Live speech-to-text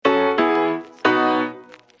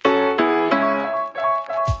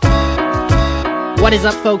What is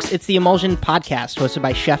up, folks? It's the Emulsion Podcast, hosted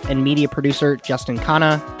by chef and media producer Justin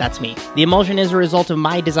Khanna. That's me. The Emulsion is a result of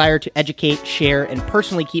my desire to educate, share, and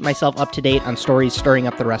personally keep myself up to date on stories stirring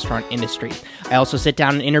up the restaurant industry. I also sit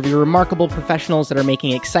down and interview remarkable professionals that are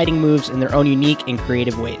making exciting moves in their own unique and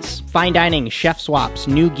creative ways. Fine dining, chef swaps,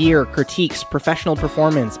 new gear, critiques, professional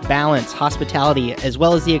performance, balance, hospitality, as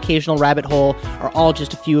well as the occasional rabbit hole are all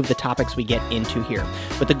just a few of the topics we get into here.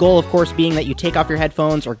 With the goal, of course, being that you take off your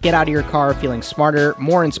headphones or get out of your car feeling smarter,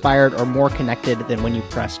 more inspired, or more connected than when you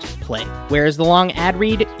pressed play. Whereas the long ad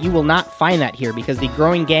read, you will not find that here because the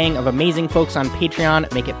growing gang of amazing folks on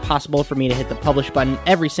Patreon make it possible for me to hit the publish button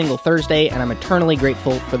every single Thursday, and I'm eternally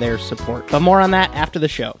grateful for their support. But more on that after the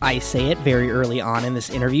show. I say it very early on in this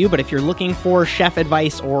interview, but if you're looking for chef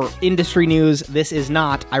advice or industry news, this is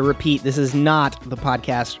not, I repeat, this is not the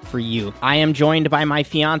podcast for you. I am joined by my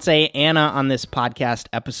fiancé, Anna, on this podcast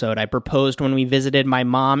episode. I proposed when we visited my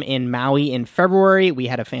mom in Maui in February. We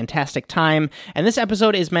had a fantastic time, and this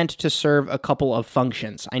episode is meant to serve a couple of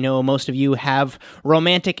functions. I know most of you have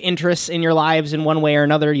romantic interests in your lives in one way or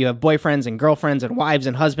another. You have boyfriends and girlfriends and wives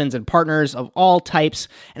and husbands and partners of all types,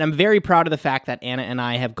 and I'm very proud of the fact that Anna and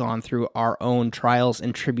I have gone through our own trials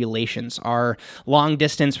and tribulations, our long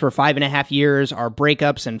distance for 5.5 years, our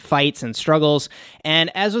breakups and fights and struggles, and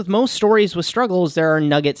as with most stories with struggles, there are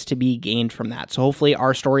nuggets to be gained from that. So hopefully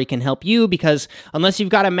our story can help you, because unless you've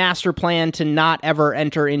got a master plan to not ever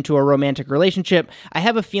enter into a romantic relationship, I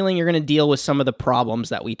have a feeling you're going to deal with some of the problems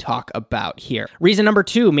that we talk about here. Reason number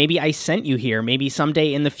 2, maybe I sent you here. Maybe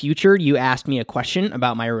someday in the future you asked me a question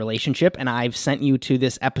about my relationship and I've sent you to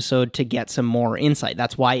this episode to get some more insight.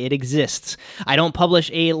 That's why it exists. I don't publish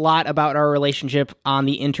a lot about our relationship on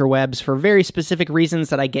the interwebs for very specific reasons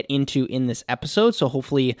that I get into in this episode, so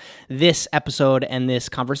hopefully this episode and this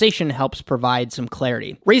conversation helps provide some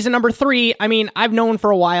clarity. Reason number 3, I've known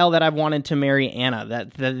for a while that I've wanted to marry Anna,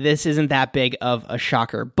 that this isn't that big of a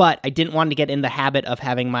shocker, but I didn't want to get in the habit of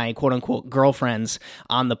having my quote-unquote girlfriends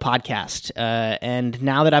on the podcast, and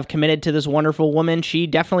now that I've committed to this wonderful woman, she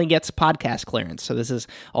definitely gets podcast clearance, so this is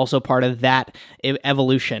also part of that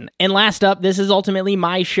evolution. And last up, this is ultimately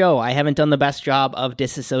my show. I haven't done the best job of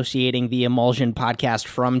disassociating the Emulsion Podcast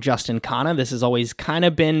from Justin Khanna. This has always kind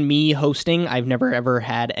of been me hosting. I've never ever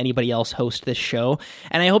had anybody else host this show,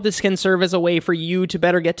 and I hope this can serve as a way for you to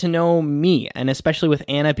better get to know me, and especially with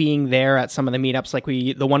Anna being there at some of the meetups like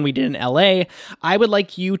the one we did in LA, I would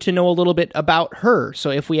like you to know a little bit about her. So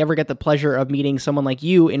if we ever get the pleasure of meeting someone like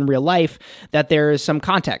you in real life, that there is some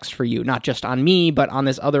context for you, not just on me, but on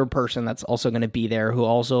this other person that's also going to be there who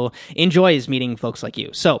also enjoys meeting folks like you.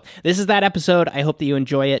 So this is that episode. I hope that you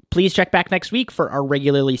enjoy it. Please check back next week for our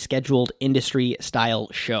regularly scheduled industry style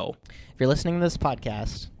show. If you're listening to this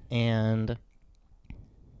podcast and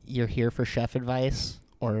you're here for chef advice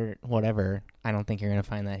or whatever, I don't think you're going to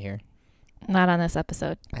find that here. Not on this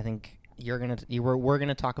episode. I think we're going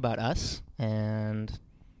to talk about us and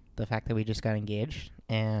the fact that we just got engaged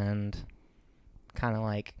and kind of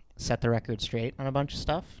like set the record straight on a bunch of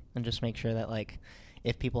stuff and just make sure that like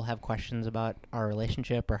if people have questions about our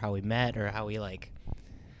relationship or how we met or how we like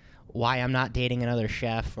why I'm not dating another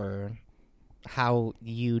chef or how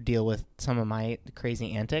you deal with some of my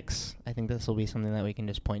crazy antics, I think this will be something that we can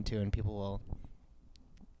just point to and people will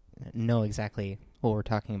know exactly what we're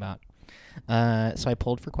talking about. So I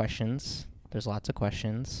pulled for questions. There's lots of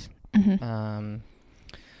questions. Mm-hmm.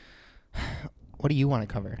 What do you want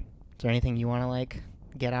to cover? Is there anything you want to like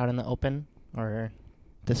get out in the open or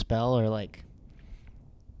dispel or like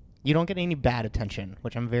you don't get any bad attention,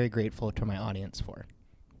 which I'm very grateful to my audience for.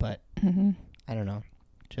 But I don't know.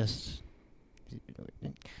 Just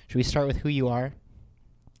should we start with who you are?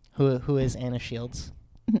 Who is Anna Shields?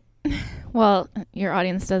 Well, your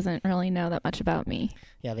audience doesn't really know that much about me.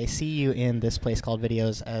 Yeah, they see you in this place called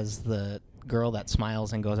Videos as the girl that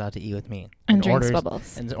smiles and goes out to eat with me. And drinks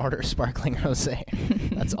bubbles. And orders sparkling rosé.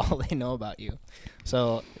 That's all they know about you.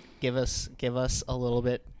 So give us a little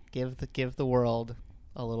bit, give the world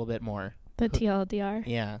a little bit more. The TLDR?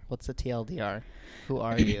 Yeah, what's the TLDR? Who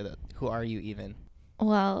are you? Who are you even?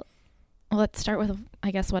 Well, let's start with,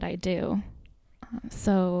 I guess, what I do.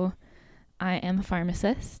 So I am a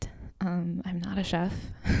pharmacist. I'm not a chef.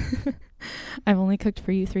 I've only cooked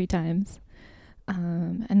for you 3 times.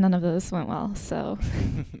 And none of those went well. So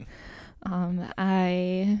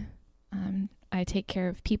I take care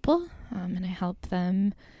of people and I help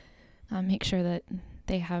them make sure that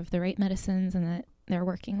they have the right medicines and that they're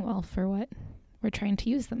working well for what we're trying to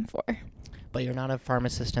use them for. But you're not a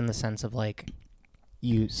pharmacist in the sense of like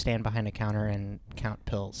you stand behind a counter and count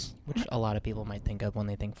pills, which a lot of people might think of when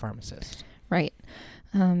they think pharmacist. Right.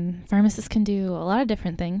 Pharmacists can do a lot of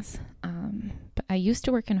different things. But I used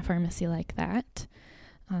to work in a pharmacy like that.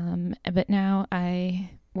 But now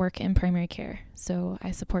I work in primary care. So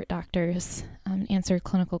I support doctors, answer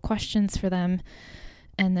clinical questions for them,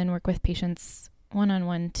 and then work with patients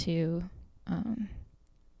one-on-one to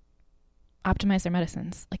optimize their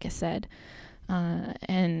medicines, like I said,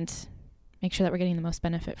 and make sure that we're getting the most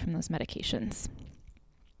benefit from those medications.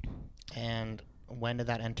 And when did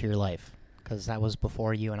that enter your life? Because that was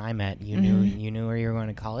before you and I met. You Mm-hmm. knew where you were going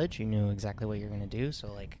to college. You knew exactly what you were going to do.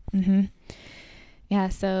 So like, Mm-hmm. Yeah,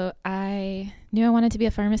 so I knew I wanted to be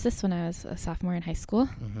a pharmacist when I was a sophomore in high school,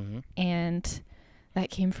 and that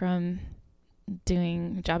came from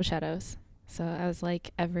doing job shadows. So I was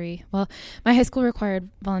like my high school required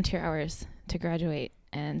volunteer hours to graduate,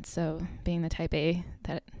 and so being the type A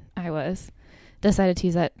that I was, decided to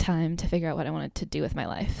use that time to figure out what I wanted to do with my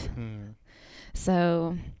life.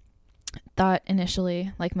 So thought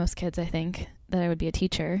initially, like most kids, I think, that I would be a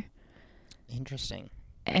teacher. Interesting.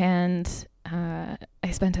 And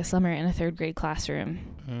I spent a summer in a third grade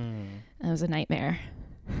classroom. It was a nightmare.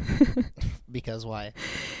 Because why?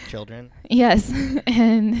 Children? Yes.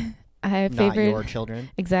 And I favored... Not your children?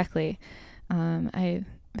 Exactly. I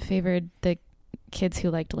favored the kids who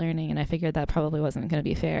liked learning, and I figured that probably wasn't going to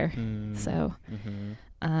be fair. So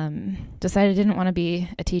decided I didn't want to be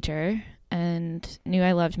a teacher and knew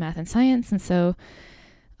I loved math and science, and so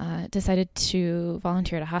decided to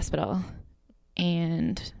volunteer at a hospital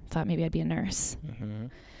and thought maybe I'd be a nurse.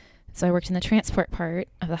 So I worked in the transport part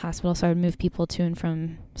of the hospital, so I would move people to and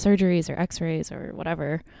from surgeries or x-rays or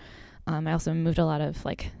whatever. I also moved a lot of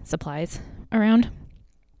like supplies around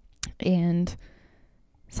and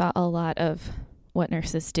saw a lot of what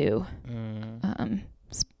nurses do,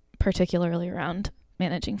 particularly around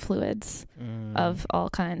managing fluids of all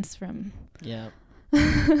kinds from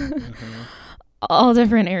all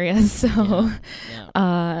different areas. So,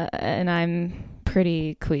 and I'm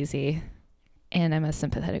pretty queasy, and I'm a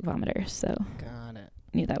sympathetic vomiter, so got it.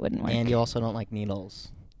 Knew that wouldn't work. And you also don't like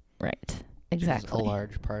needles. Right. Exactly. Which is a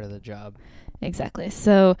large part of the job. Exactly.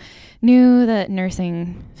 So knew that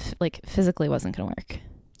nursing physically wasn't going to work.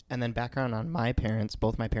 And then background on my parents,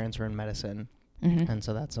 both my parents were in medicine. And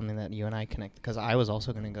so that's something that you and I connect, because I was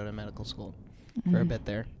also going to go to medical school for a bit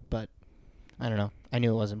there, but I don't know. I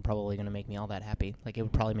knew it wasn't probably going to make me all that happy. Like, it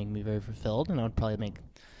would probably make me very fulfilled, and I would probably make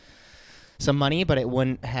some money, but it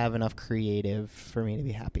wouldn't have enough creative for me to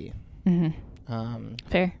be happy.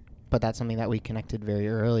 Fair. But that's something that we connected very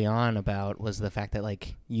early on about, was the fact that,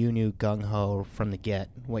 like, you knew gung-ho from the get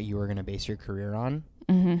what you were going to base your career on.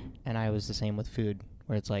 And I was the same with food,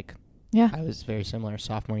 where it's like, I was very similar.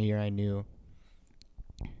 Sophomore year, I knew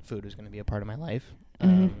food was going to be a part of my life.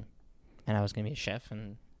 And I was going to be a chef,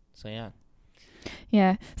 and so,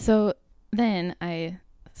 Yeah. So then I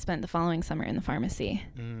spent the following summer in the pharmacy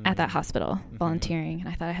at that hospital volunteering, and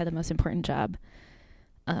I thought I had the most important job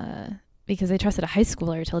because they trusted a high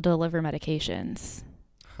schooler to deliver medications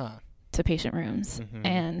to patient rooms.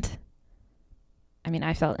 And I mean,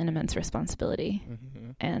 I felt an immense responsibility.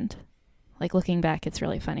 And like, looking back, it's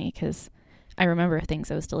really funny because I remember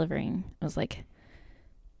things I was delivering. I was like,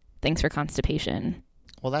 things for constipation.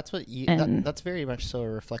 Well, that's what you. That's very much so a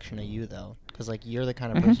reflection of you, though, because like, you're the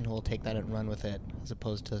kind of person who will take that and run with it, as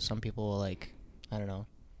opposed to some people, like, I don't know,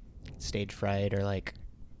 stage fright, or like,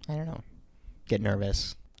 I don't know, get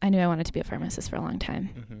nervous. I knew I wanted to be a pharmacist for a long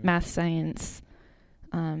time. Math, science.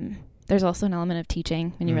 There's also an element of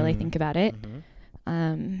teaching when you really think about it.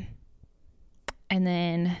 And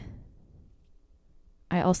then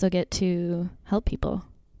I also get to help people,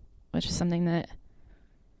 which is something that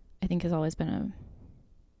I think has always been a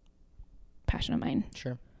passion of mine.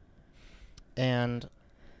 Sure. And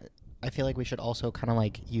I feel like we should also kind of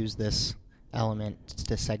like use this element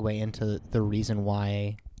to segue into the reason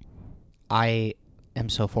why I am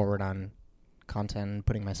so forward on content and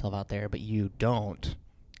putting myself out there, but you don't.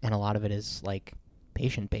 And a lot of it is like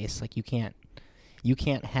patient based. Like, you can't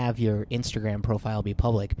have your Instagram profile be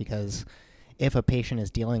public, because if a patient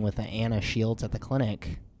is dealing with an Anna Shields at the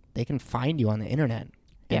clinic, they can find you on the internet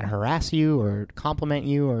and harass you or compliment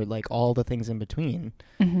you or like all the things in between.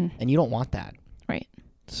 And you don't want that. Right.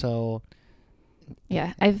 So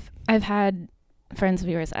yeah, I've had friends of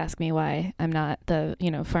yours ask me why I'm not the,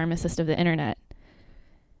 pharmacist of the internet.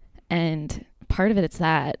 And part of it's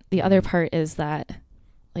that. The other part is that,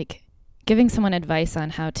 like, giving someone advice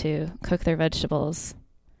on how to cook their vegetables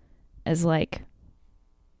is like,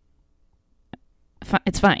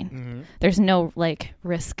 it's fine. There's no like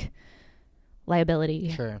risk,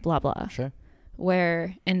 liability, blah, blah.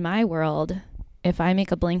 Where in my world, if I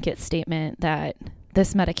make a blanket statement that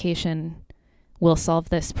this medication will solve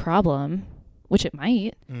this problem, which it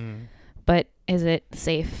might, but is it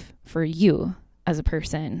safe for you as a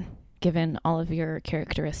person, given all of your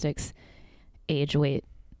characteristics, age, weight,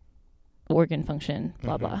 organ function,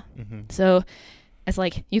 blah, blah. So it's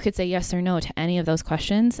like you could say yes or no to any of those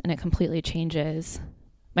questions, and it completely changes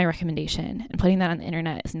my recommendation. And putting that on the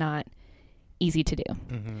internet is not easy to do.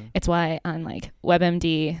 It's why on like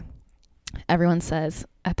WebMD, everyone says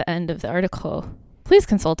at the end of the article, please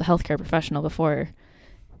consult a healthcare professional before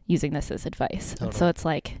using this as advice. Totally. So it's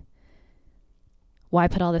like, why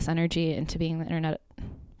put all this energy into being the internet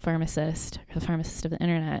pharmacist or the pharmacist of the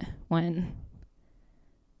internet when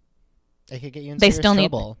they could get you in they serious still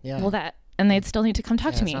trouble? And they'd still need to come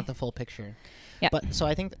talk to me. It's not the full picture. Yeah. But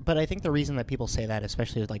I think the reason that people say that,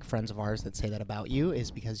 especially with like friends of ours that say that about you,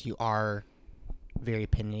 is because you are very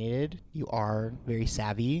opinionated, you are very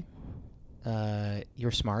savvy,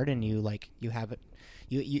 you're smart, and you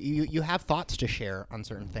have thoughts to share on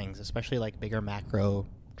certain things, especially like bigger macro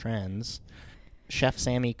trends. Chef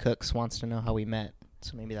Sammy Cooks wants to know how we met,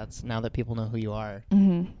 so maybe that's now that people know who you are.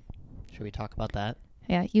 Should we talk about that?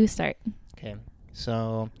 Yeah, you start. Okay,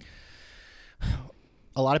 so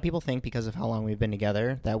a lot of people think because of how long we've been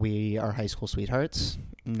together that we are high school sweethearts.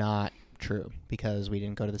 Not true, because we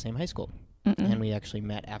didn't go to the same high school. And we actually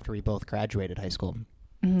met after we both graduated high school.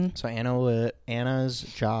 So Anna's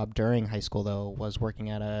job during high school, though, was working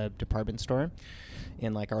at a department store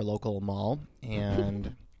in like our local mall.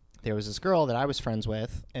 And there was this girl that I was friends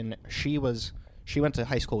with, and she went to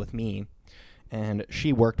high school with me, and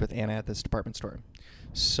she worked with Anna at this department store.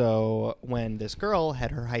 So when this girl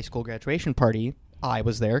had her high school graduation party, I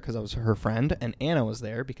was there because I was her friend, and Anna was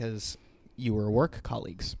there because you were work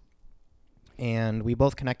colleagues. And we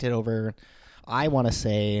both connected over, I want to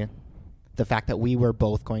say, the fact that we were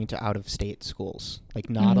both going to out-of-state schools.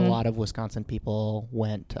 Like, not a lot of Wisconsin people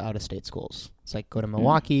went to out-of-state schools. It's like, go to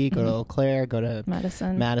Milwaukee, go to Eau Claire, go to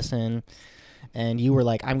Madison. And you were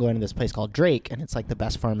like, I'm going to this place called Drake, and it's like the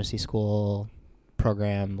best pharmacy school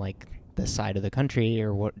program, like, this side of the country,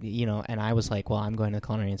 or what, you know. And I was like, well, I'm going to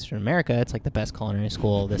Culinary Institute of America. It's like the best culinary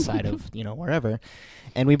school this side of, you know, wherever.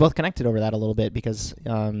 And we both connected over that a little bit because,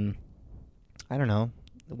 I don't know,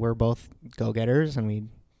 we're both go-getters, and we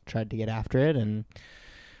tried to get after it, and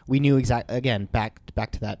we knew again, back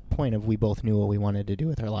to that point of we both knew what we wanted to do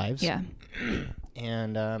with our lives. Yeah.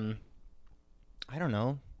 And I don't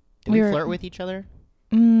know, did we flirt with each other?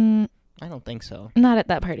 I don't think so. Not at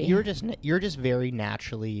that party. You're just very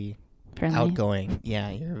naturally friendly, outgoing. Yeah,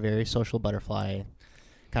 you're a very social butterfly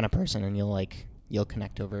kind of person, and you'll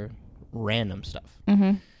connect over random stuff.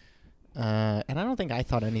 And I don't think I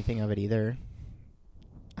thought anything of it either.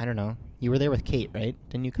 I don't know. You were there with Kate, right?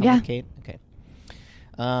 Didn't you come with Kate? Okay.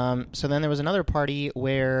 So then there was another party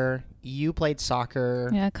where you played soccer.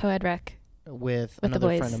 Yeah, co-ed rec. With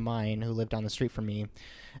another friend of mine who lived down the street from me.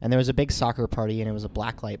 And there was a big soccer party, and it was a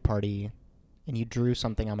blacklight party. And you drew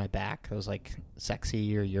something on my back. It was like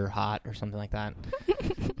sexy or you're hot or something like that.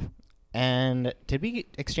 And did we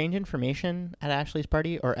exchange information at Ashley's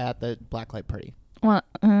party or at the blacklight party? Well,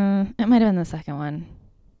 it might have been the second one.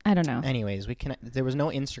 I don't know. Anyways, there was no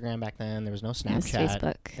Instagram back then. There was no Snapchat. It was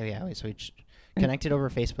Facebook. Oh, yeah. So we connected over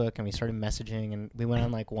Facebook, and we started messaging, and we went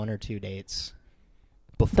on like 1 or 2 dates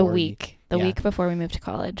before. The week before we moved to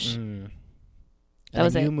college. That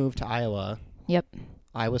was it. You moved to Iowa. Yep.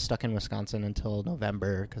 I was stuck in Wisconsin until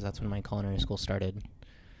November because that's when my culinary school started.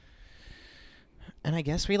 And I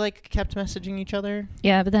guess we like kept messaging each other.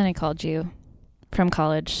 Yeah, but then I called you from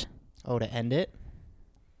college. Oh, to end it?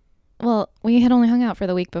 Well, we had only hung out for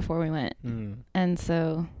the week before we went. And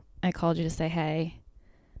so I called you to say, hey,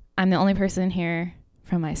 I'm the only person here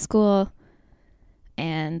from my school,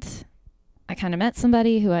 and I kind of met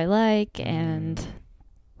somebody who I like, and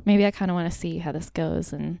maybe I kind of want to see how this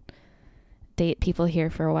goes and date people here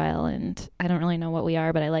for a while, and I don't really know what we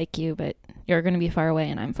are, but I like you, but you're going to be far away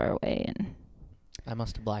and I'm far away. And I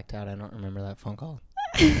must have blacked out. I don't remember that phone call.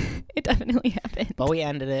 It definitely happened. But we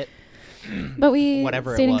ended it. But we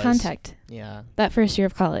stayed in contact. Yeah. That first year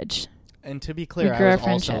of college. And to be clear, I was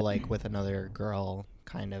also like with another girl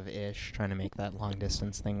kind of ish, trying to make that long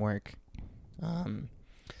distance thing work.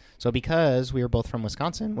 So because we were both from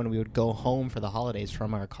Wisconsin, when we would go home for the holidays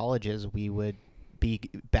from our colleges, we would be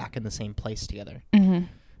back in the same place together. And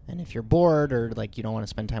if you're bored or like you don't want to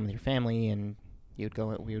spend time with your family, and we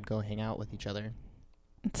would go hang out with each other.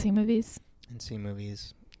 And see movies.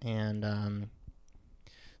 And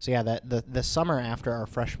so yeah, the summer after our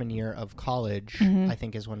freshman year of college, I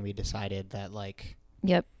think is when we decided that like.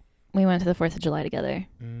 Yep. We went to the 4th of July together.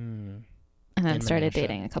 And then started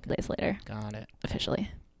dating a couple days later. Got it.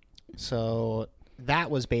 Officially. So that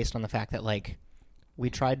was based on the fact that like we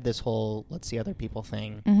tried this whole let's see other people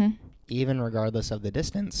thing. Mm-hmm. Even regardless of the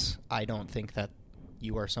distance, I don't think that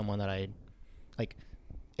you are someone that I like.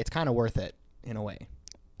 It's kind of worth it in a way,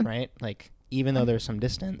 right? Like, even though there's some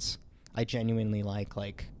distance, I genuinely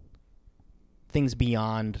like things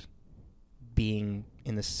beyond being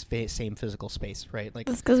in the same physical space, right? Like,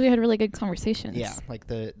 it's because we had really good conversations. Yeah, like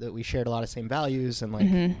we shared a lot of same values, and like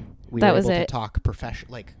we That were was able to it. talk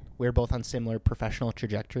professional. Like, we were both on similar professional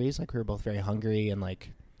trajectories. Like, we were both very hungry and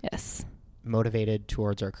like Yes. motivated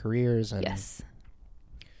towards our careers. And Yes.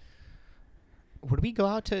 would we go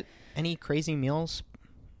out to any crazy meals,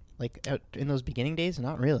 like in those beginning days?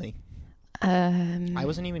 Not really. I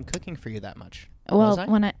wasn't even cooking for you that much. Well, was I?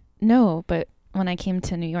 But when I came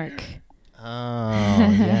to New York. Oh,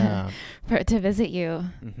 yeah. To visit you.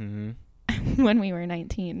 Mm-hmm. When we were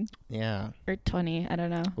 19. Yeah. Or 20, I don't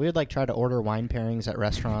know. We would like try to order wine pairings at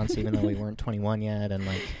restaurants even though we weren't 21 yet, and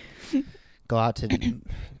like go out to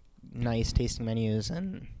nice tasting menus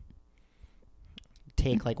and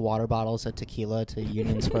take like water bottles of tequila to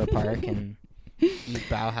Union Square Park and eat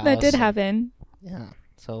Bauhaus. That did happen. Yeah.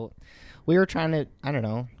 So we were trying to, I don't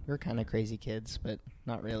know, we were kind of crazy kids, but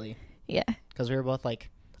not really. Yeah. Because we were both like,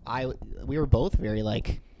 we were both very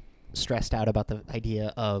like stressed out about the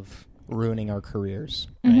idea of ruining our careers,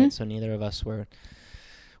 right? Mm-hmm. So neither of us we're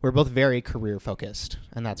both very career focused,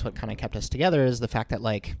 and that's what kind of kept us together, is the fact that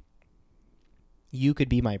like you could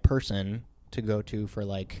be my person to go to for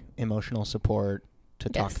like emotional support, to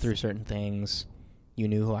talk through certain things. You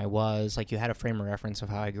knew who I was, like you had a frame of reference of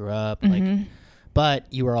how I grew up, like,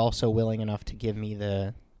 but you were also willing enough to give me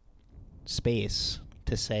the space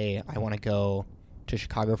to say I want to go to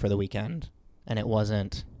Chicago for the weekend. And it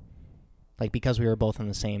wasn't like, because we were both in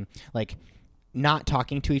the same, like, not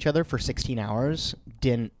talking to each other for 16 hours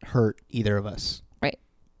didn't hurt either of us. Right.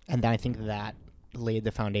 And I think that laid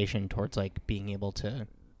the foundation towards like being able to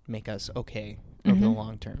make us okay over the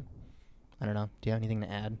long term. I don't know. Do you have anything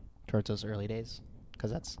to add towards those early days?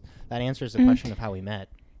 Because that answers the question of how we met.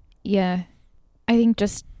 Yeah. I think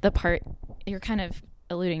just the part you're kind of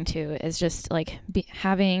alluding to is just like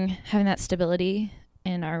having that stability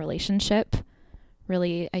in our relationship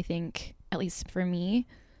really, I think, at least for me,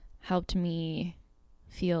 helped me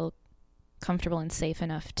feel comfortable and safe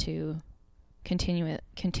enough to continue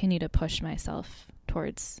to push myself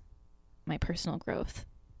towards my personal growth.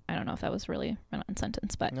 I don't know if that was really a run-on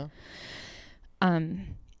sentence, but No.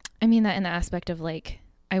 I mean that in the aspect of like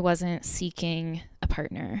I wasn't seeking a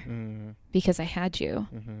partner because I had you.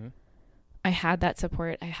 Mm-hmm. I had that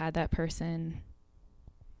support. I had that person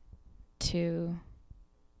to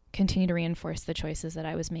continue to reinforce the choices that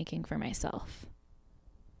I was making for myself.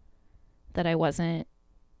 That I wasn't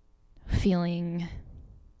feeling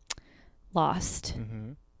lost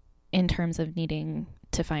in terms of needing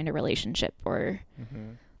to find a relationship or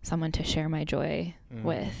someone to share my joy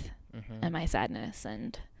with and my sadness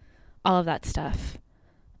and all of that stuff.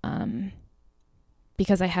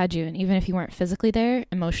 Because I had you, and even if you weren't physically there,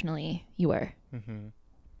 emotionally you were.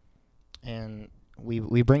 And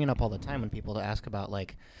we bring it up all the time when people ask about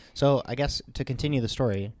like, so I guess to continue the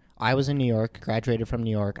story, I was in New York, graduated from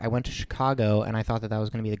New York. I went to Chicago, and I thought that was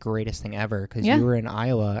going to be the greatest thing ever because you were in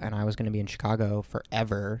Iowa, and I was going to be in Chicago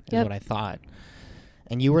forever is what I thought.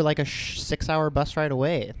 And you were like a 6-hour bus ride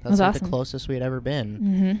away. That's like awesome. The closest we had ever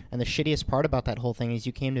been. And the shittiest part about that whole thing is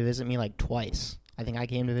you came to visit me like twice. I think I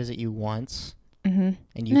came to visit you once. And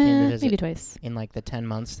you came to visit maybe twice in like the 10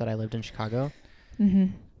 months that I lived in Chicago.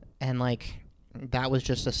 And like that was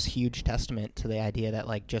just a huge testament to the idea that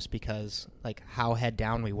like just because like how head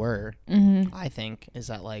down we were, I think, is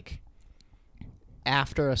that like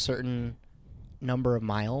after a certain number of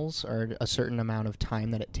miles or a certain amount of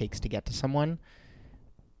time that it takes to get to someone,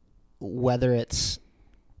 whether it's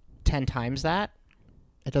 10 times that,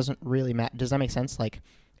 it doesn't really matter. Does that make sense? Like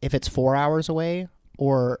if it's 4 hours away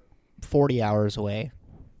or 40 hours away,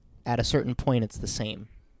 at a certain point it's the same.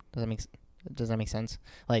 Does that make sense?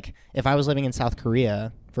 Like if I was living in South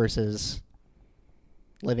Korea versus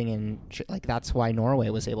living in like, that's why Norway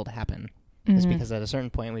was able to happen. Is because at a certain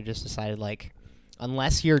point we just decided like,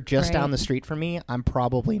 unless you're just down the street from me, I'm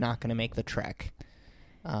probably not going to make the trek.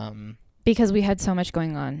 Because we had so much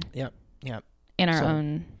going on. Yep. In our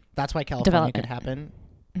own. That's why California could happen.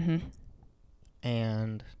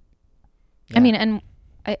 And I mean, and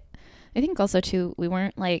I think also too, we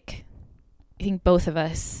weren't like, I think both of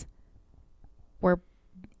us were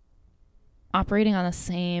operating on the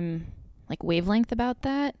same like wavelength about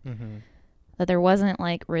that, that there wasn't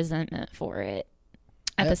like resentment for it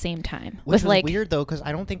at the same time. Which was like weird though, because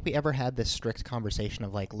I don't think we ever had this strict conversation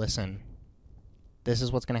of like, listen, this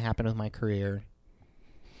is what's going to happen with my career.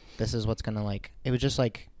 this is what's gonna like. It was just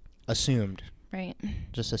like assumed. Right.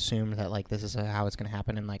 Just assumed that like this is how it's gonna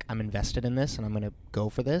happen, and like I'm invested in this, and I'm gonna go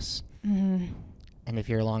for this. Mm-hmm. And if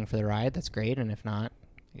you're along for the ride, that's great. And if not,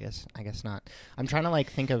 I guess not. I'm trying to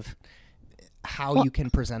like think of how you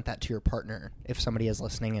can present that to your partner if somebody is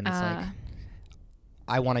listening and it's like,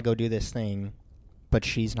 I want to go do this thing, but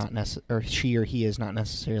she's not or she or he is not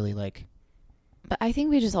necessarily like. But I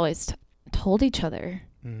think we just always told each other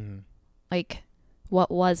like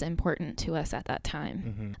what was important to us at that time.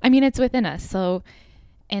 Mm-hmm. I mean, it's within us. So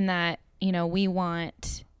in that, you know, we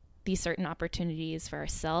want these certain opportunities for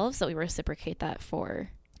ourselves, so we reciprocate that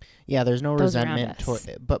for. Yeah, there's no resentment toward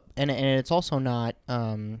it, but and it's also not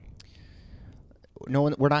no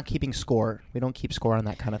one, we're not keeping score. We don't keep score on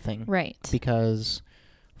that kind of thing. Right. Because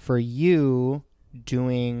for you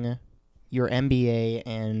doing your MBA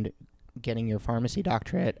and getting your pharmacy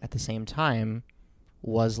doctorate at the same time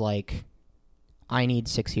was like, I need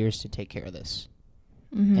 6 years to take care of this.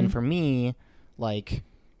 Mm-hmm. And for me, like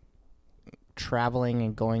traveling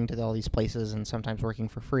and going to all these places and sometimes working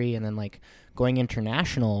for free and then like going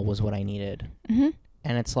international was what I needed. Mm-hmm.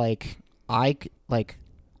 And it's like, I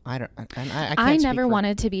never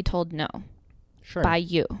wanted to be told no. Sure. By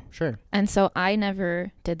you. Sure. And so I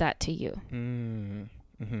never did that to you.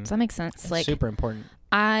 Mm-hmm. Does that make sense? That's like super important.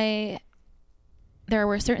 There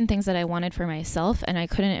were certain things that I wanted for myself and I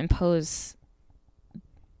couldn't impose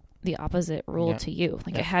the opposite rule to you.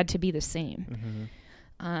 Like it had to be the same.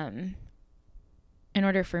 Mm-hmm. In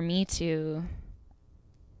order for me to,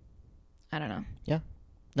 I don't know. Yeah.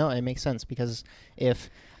 No, it makes sense because if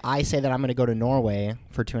I say that I'm going to go to Norway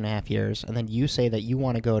for 2.5 years and then you say that you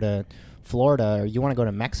want to go to Florida or you want to go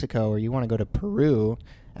to Mexico or you want to go to Peru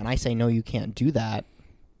and I say, no, you can't do that.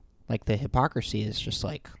 Like the hypocrisy is just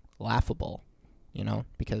like laughable, you know,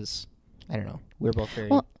 because I don't know. We're both very.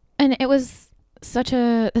 Well, and it was such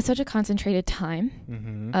a concentrated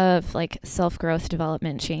time of like self-growth,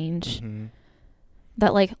 development, change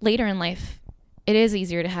that like later in life, it is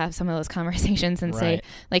easier to have some of those conversations and say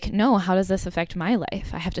like, no, how does this affect my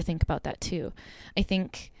life? I have to think about that too. I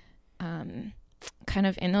think kind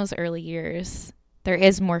of in those early years, there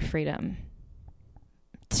is more freedom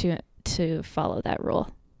to follow that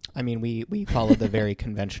rule. I mean, we follow the very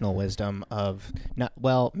conventional wisdom of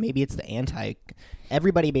maybe it's the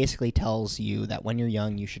everybody basically tells you that when you're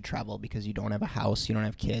young, you should travel because you don't have a house, you don't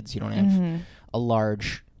have kids, you don't have a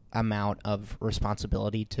large amount of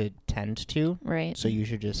responsibility to tend to. Right. So you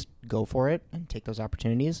should just go for it and take those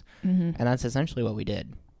opportunities. Mm-hmm. And that's essentially what we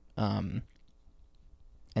did. And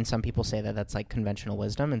some people say that that's like conventional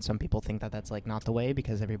wisdom, and some people think that that's like not the way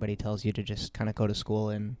because everybody tells you to just kind of go to school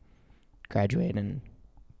and graduate and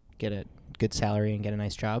get a good salary and get a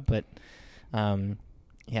nice job. But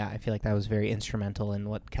yeah, I feel like that was very instrumental in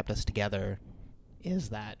what kept us together is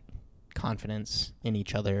that confidence in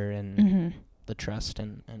each other and the trust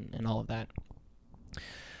and all of that.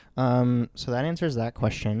 So that answers that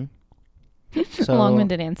question. So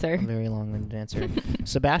long-winded answer. Very long-winded answer.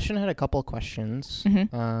 Sebastian had a couple of questions.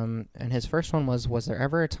 And his first one was there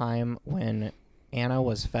ever a time when Anna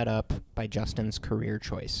was fed up by Justin's career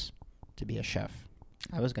choice to be a chef?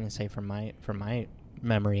 I was going to say from my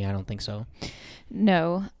memory, I don't think so.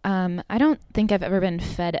 No. I don't think I've ever been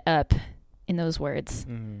fed up in those words.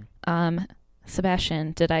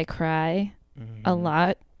 Sebastian, did I cry a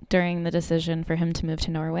lot during the decision for him to move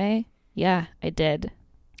to Norway? Yeah, I did.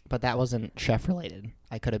 But that wasn't chef related.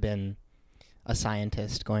 I could have been a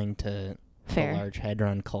scientist going to the Large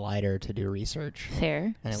Hadron Collider to do research.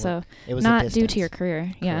 Fair. And it was not due to your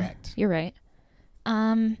career. Yeah, correct. You're right.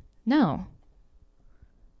 No.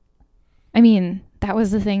 I mean, that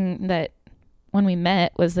was the thing that when we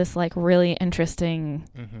met was this like really interesting,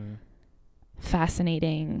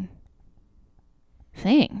 fascinating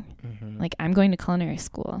thing. Like, I'm going to culinary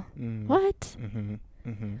school. What?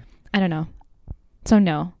 I don't know. So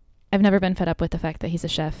no, I've never been fed up with the fact that he's a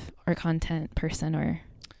chef or content person or.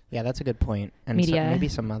 Yeah, that's a good point. And media. Maybe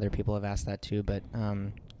some other people have asked that too, but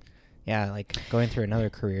yeah, like going through another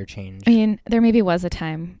career change. I mean, there maybe was a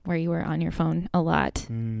time where you were on your phone a lot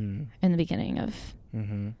in the beginning of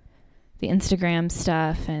the Instagram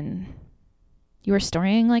stuff, and you were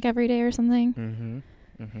storying like every day or something.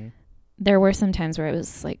 There were some times where it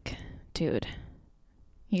was like, dude,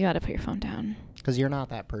 you got to put your phone down. Because you're not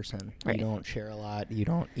that person. Right. You don't share a lot. You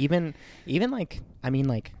don't even like, I mean,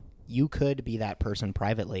 like, you could be that person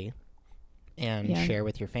privately and share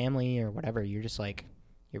with your family or whatever. You're just like,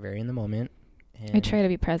 you're very in the moment. And I try to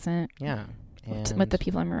be present. Yeah. And with the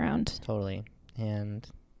people I'm around. Totally. And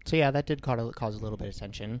so, yeah, that did cause a little bit of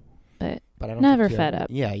tension. But I don't never fed up.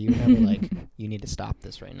 Yeah, you never like, you need to stop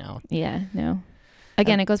this right now. Yeah, no.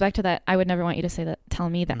 Again, it goes back to that. I would never want you to say that. Tell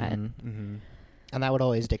me that. Mm-hmm. And that would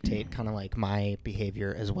always dictate kind of like my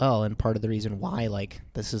behavior as well. And part of the reason why, like,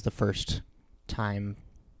 this is the first time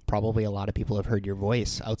probably a lot of people have heard your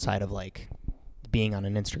voice outside of like being on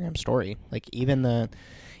an Instagram story. Like even the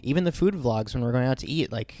food vlogs when we're going out to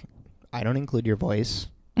eat, like I don't include your voice.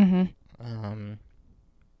 Mm-hmm.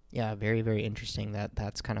 Yeah, very, very interesting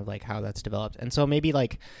that's kind of like how that's developed. And so maybe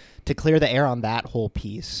like to clear the air on that whole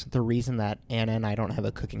piece, the reason that Anna and I don't have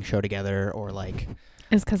a cooking show together or like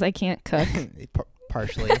is because I can't cook.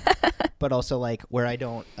 Partially, but also like where I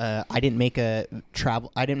didn't make a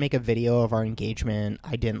video of our engagement.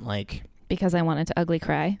 I didn't like because I wanted to ugly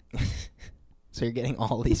cry. So you're getting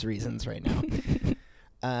all these reasons right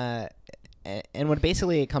now. And what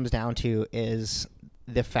basically it comes down to is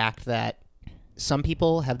the fact that some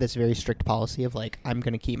people have this very strict policy of like, I'm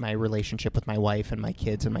going to keep my relationship with my wife and my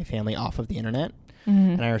kids and my family off of the internet.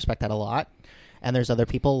 Mm-hmm. And I respect that a lot. And there's other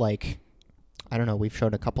people like, I don't know, we've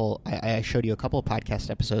showed I showed you a couple of podcast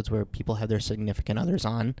episodes where people have their significant others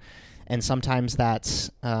on. And sometimes that's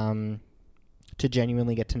to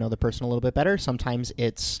genuinely get to know the person a little bit better. Sometimes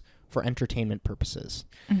it's for entertainment purposes.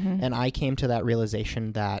 Mm-hmm. And I came to that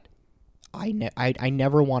realization that I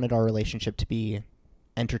never wanted our relationship to be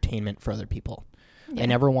entertainment for other people. Yeah. I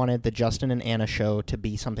never wanted the Justin and Anna show to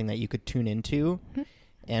be something that you could tune into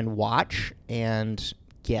and watch and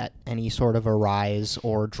get any sort of a rise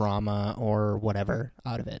or drama or whatever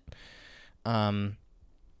out of it. And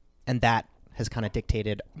that has kind of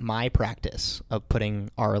dictated my practice of putting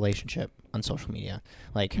our relationship on social media.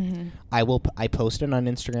 Like I posted on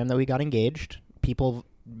Instagram that we got engaged. People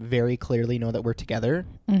very clearly know that we're together.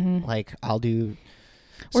 Mm-hmm. Like I'll do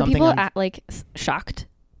something. Were people like shocked?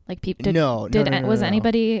 Like people? No. Was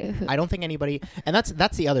anybody? I don't think anybody. And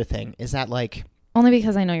that's the other thing is that like. Only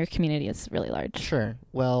because I know your community is really large. Sure.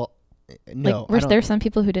 Well, no. Like, were there some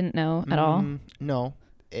people who didn't know at all? No.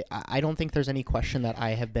 I don't think there's any question that I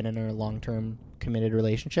have been in a long-term committed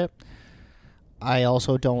relationship. I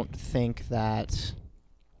also don't think that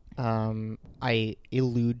I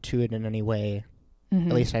allude to it in any way. Mm-hmm.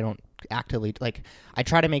 At least I don't actively. Like, I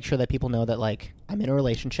try to make sure that people know that, like, I'm in a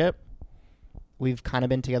relationship. We've kind of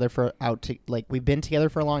been together we've been together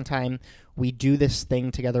for a long time. We do this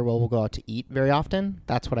thing together where we'll go out to eat very often.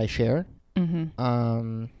 That's what I share. Mm-hmm.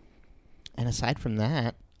 And aside from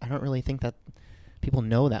that, I don't really think that people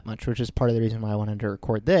know that much, which is part of the reason why I wanted to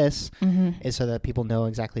record this, is so that people know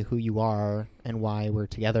exactly who you are and why we're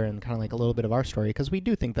together and kind of like a little bit of our story, because we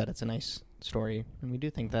do think that it's a nice story, and we do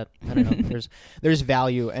think that, I don't know, there's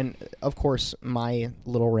value. And, of course, my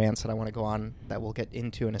little rants that I want to go on that we'll get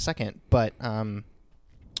into in a second, but where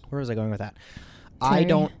was I going with that? Sorry. I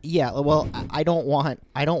don't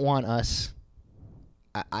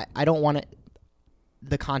want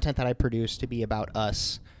the content that I produce to be about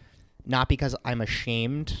us, not because I'm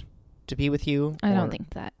ashamed to be with you. I don't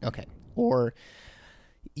think that. Okay. Or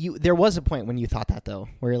there was a point when you thought that, though,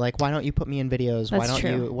 where you're like, why don't you put me in videos? That's why don't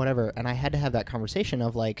true. you, whatever? And I had to have that conversation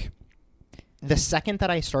of like, the second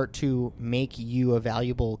that I start to make you a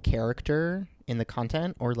valuable character in the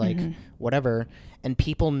content or like whatever, and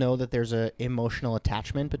people know that there's a emotional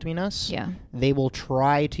attachment between us, they will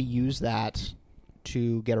try to use that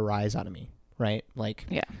to get a rise out of me, right? Like,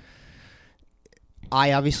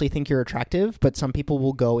 I obviously think you're attractive, but some people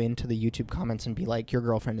will go into the YouTube comments and be like, your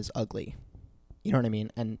girlfriend is ugly. You know what I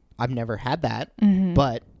mean? And I've never had that,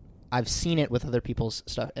 but I've seen it with other people's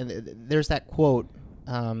stuff. And there's that quote,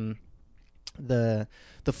 the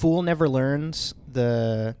fool never learns,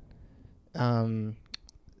 the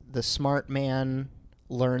smart man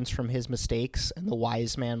learns from his mistakes, and the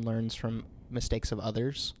wise man learns from mistakes of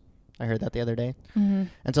others. I heard that the other day. And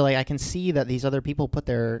so like I can see that these other people put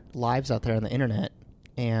their lives out there on the internet,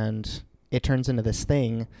 and it turns into this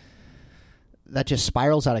thing that just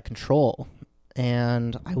spirals out of control.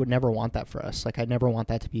 And I would never want that for us. Like, I'd never want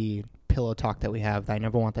that to be pillow talk that we have. I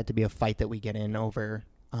never want that to be a fight that we get in over,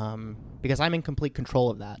 because I'm in complete control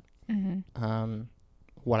of that,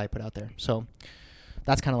 what I put out there. So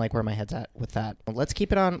that's kind of like where my head's at with that. Let's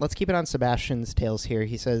keep it on Sebastian's tails here.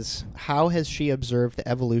 He says, how has she observed the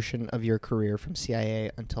evolution of your career from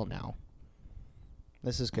CIA until now?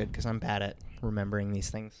 This is good because I'm bad at remembering these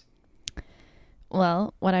things.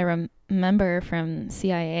 Well, what I remember from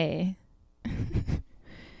CIA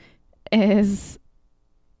is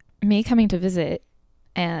me coming to visit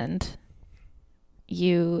and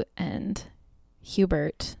you and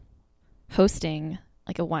Hubert hosting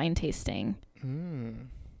like a wine tasting in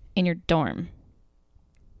your dorm.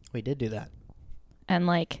 We did do that. And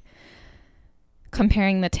like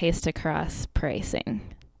comparing the taste across pricing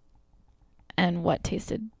and what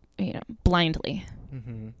tasted, blindly.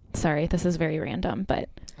 Mm-hmm. Sorry, this is very random, but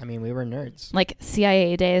I mean, we were nerds. like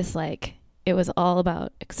CIA days, like it was all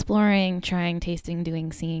about exploring, trying, tasting,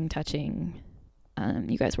 doing, seeing, touching.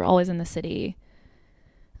 You guys were always in the city,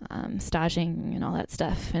 staging and all that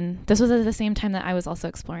stuff. And this was at the same time that I was also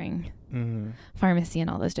exploring pharmacy in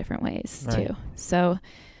all those different ways too. So,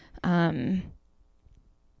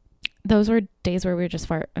 those were days where we were just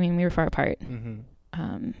we were far apart.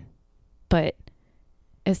 But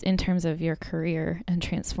as in terms of your career and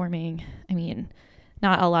transforming, I mean,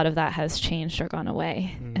 not a lot of that has changed or gone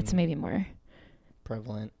away. It's maybe more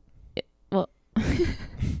prevalent.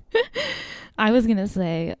 I was going to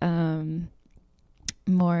say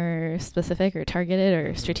more specific or targeted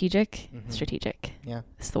or strategic. Strategic. Yeah.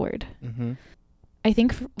 Is the word. I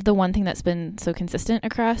think the one thing that's been so consistent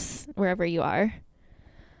across wherever you are,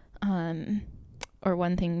 or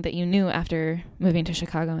one thing that you knew after moving to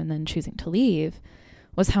Chicago and then choosing to leave,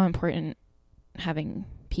 was how important having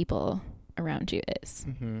people around you is.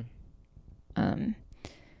 And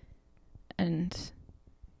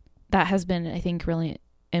that has been, I think, really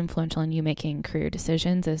influential in you making career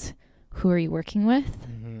decisions, is who are you working with?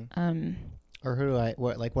 Or who do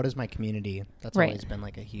what is my community? That's always been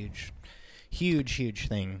like a huge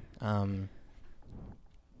thing. I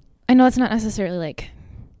know it's not necessarily like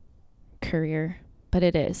career, but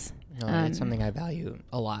it is. No, it's something I value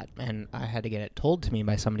a lot, and I had to get it told to me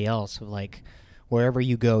by somebody else of like, wherever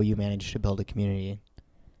you go, you manage to build a community.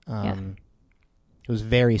 It was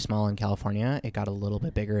very small in California. It got a little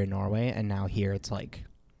bit bigger in Norway, and now here it's like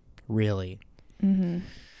really.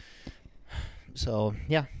 So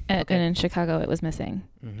yeah, and in Chicago it was missing.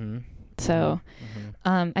 So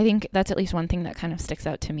I think that's at least one thing that kind of sticks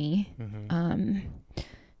out to me.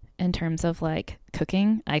 In terms of like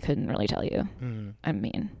cooking, I couldn't really tell you. I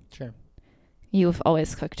mean, sure, you've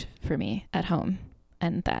always cooked for me at home,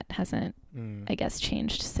 and that hasn't, I guess,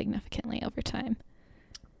 changed significantly over time.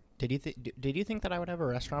 Did you think that I would have a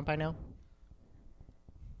restaurant by now?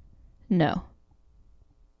 No.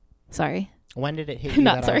 Sorry. When did it hit you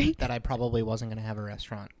Not that sorry. that I probably wasn't going to have a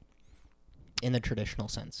restaurant in the traditional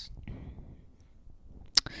sense?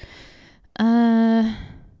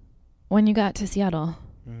 When you got to Seattle.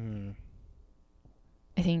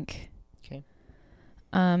 I think. Okay.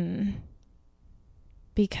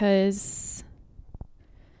 Because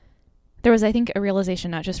there was, I think, a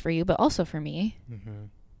realization not just for you, but also for me.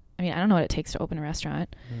 I mean, I don't know what it takes to open a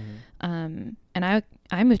restaurant. And I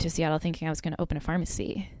moved to Seattle thinking I was going to open a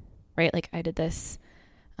pharmacy, right? Like I did this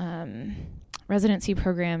residency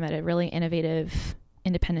program at a really innovative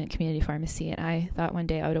independent community pharmacy, and I thought one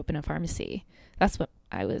day I would open a pharmacy. That's what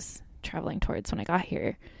I was traveling towards when I got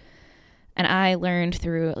here. And I learned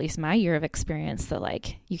through at least my year of experience that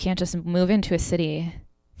like you can't just move into a city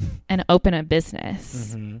and open a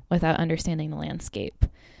business without understanding the landscape.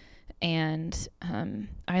 And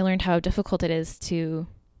I learned how difficult it is to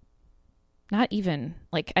not even,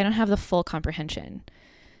 like, I don't have the full comprehension,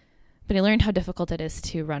 but I learned how difficult it is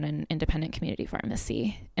to run an independent community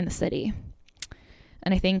pharmacy in the city.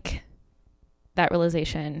 And I think that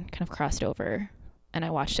realization kind of crossed over, and I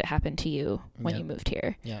watched it happen to you when you moved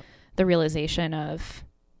here. The realization of,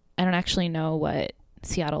 I don't actually know what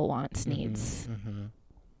Seattle wants, needs,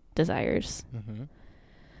 desires.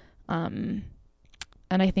 And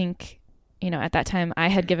I think, at that time I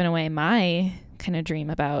had given away my kind of dream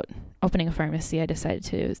about opening a pharmacy. I decided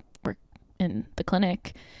to work in the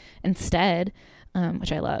clinic instead,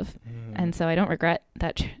 which I love. And so I don't regret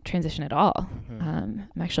that transition at all. I'm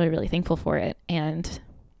actually really thankful for it. And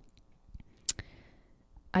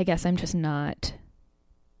I guess I'm just not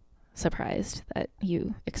surprised that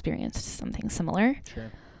you experienced something similar.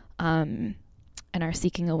 Sure. And are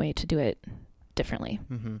seeking a way to do it differently.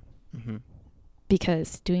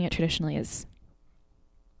 Because doing it traditionally is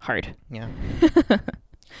hard. Yeah.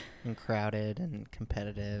 And crowded and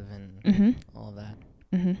competitive and all of that.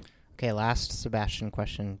 Okay, last Sebastian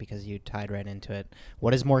question, because you tied right into it.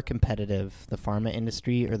 What is more competitive, the pharma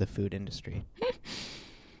industry or the food industry?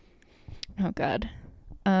 Oh, God.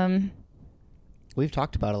 We've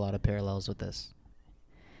talked about a lot of parallels with this.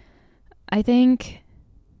 I think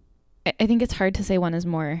it's hard to say one is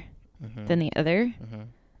more than the other,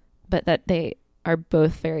 but that they are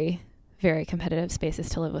both very, very competitive spaces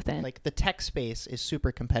to live within. Like the tech space is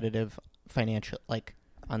super competitive financial, like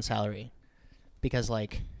on salary, because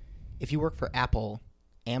like if you work for Apple,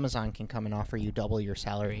 Amazon can come and offer you double your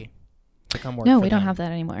salary to come work. No, for we them. don't have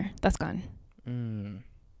that anymore. That's gone.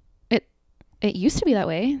 It used to be that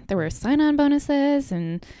way. There were sign-on bonuses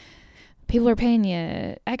and people were paying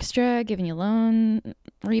you extra, giving you loan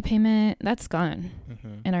repayment. That's gone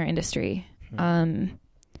in our industry.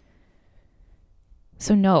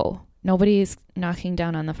 So no, nobody's knocking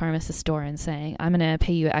down on the pharmacist door and saying, I'm going to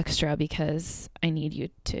pay you extra because I need you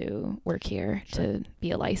to work here to be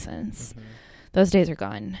a license. Mm-hmm. Those days are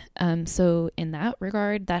gone. So in that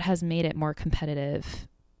regard, that has made it more competitive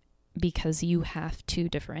because you have to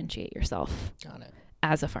differentiate yourself. Got it.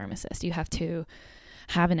 As a pharmacist. You have to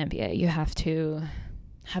have an MBA. You have to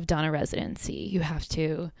have done a residency. You have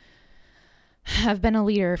to have been a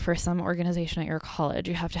leader for some organization at your college.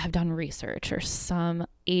 You have to have done research or some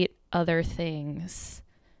 8 other things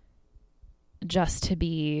just to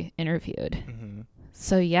be interviewed. Mm-hmm.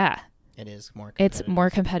 So yeah, it is more competitive. It's more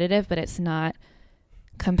competitive, but it's not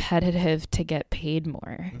competitive to get paid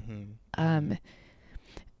more. Mm-hmm.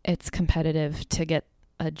 It's competitive to get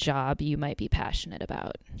a job you might be passionate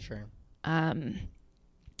about. Sure.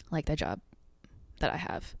 Like the job that I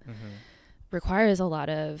have requires a lot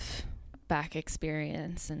of back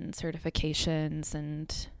experience and certifications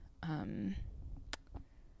and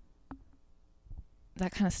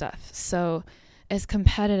that kind of stuff. So it's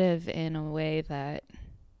competitive in a way that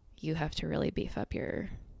you have to really beef up your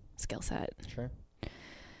skill set. Sure.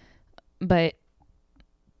 But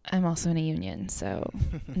I'm also in a union, so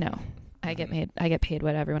no. I get paid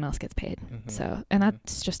what everyone else gets paid. Mm-hmm. So, and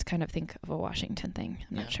that's just kind of think of a Washington thing.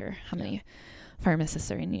 I'm not sure how many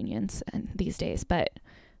pharmacists are in unions and these days, but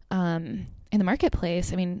in the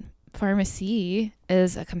marketplace, I mean, pharmacy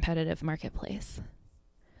is a competitive marketplace.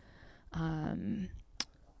 And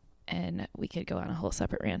we could go on a whole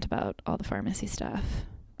separate rant about all the pharmacy stuff,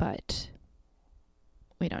 but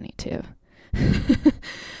we don't need to.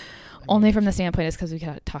 Only from the standpoint is because we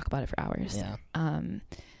could talk about it for hours. Yeah.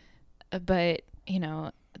 But, you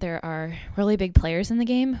know, there are really big players in the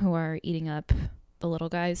game who are eating up the little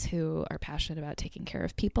guys who are passionate about taking care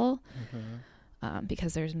of people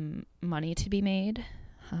because there's money to be made.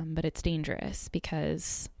 But it's dangerous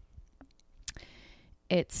because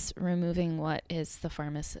it's removing what the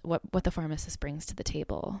pharmacist brings to the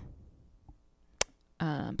table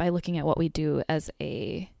by looking at what we do as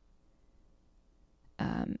a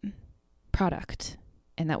product,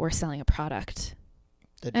 and that we're selling a product.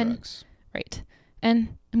 The drugs. Right.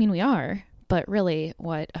 And I mean, we are, but really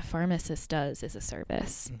what a pharmacist does is a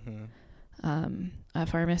service. Mm-hmm. A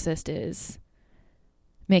pharmacist is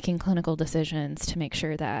making clinical decisions to make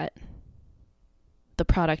sure that the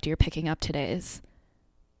product you're picking up today is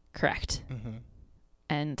correct. Mm-hmm.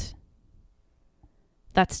 And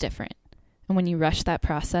that's different. And when you rush that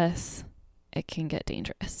process, it can get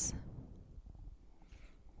dangerous.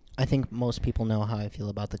 I think most people know how I feel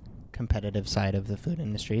about the competitive side of the food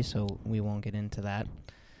industry, so we won't get into that.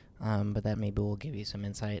 But that maybe will give you some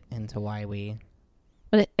insight into why we...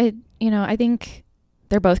 But I think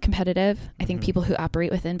they're both competitive. I think people who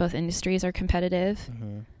operate within both industries are competitive.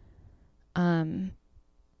 Mm-hmm.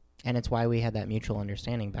 And it's why we had that mutual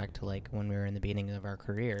understanding back to like when we were in the beginning of our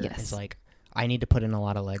career. Yes. It's like, I need to put in a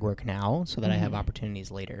lot of legwork now so that I have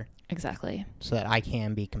opportunities later. Exactly. So that I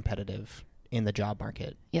can be competitive in the job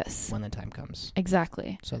market. Yes. When the time comes.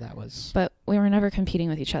 Exactly. So that was... But we were never competing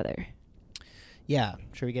with each other. Yeah.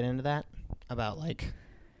 Should we get into that? About like...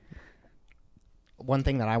 One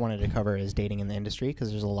thing that I wanted to cover is dating in the industry,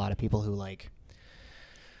 because there's a lot of people who like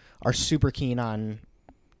are super keen on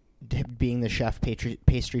being the chef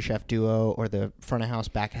pastry chef duo or the front of house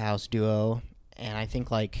back of house duo, and I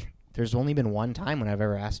think like there's only been one time when I've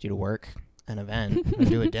ever asked you to work an event or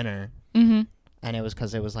do a dinner, and it was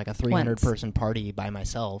because it was like a 300 person party by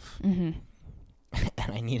myself, and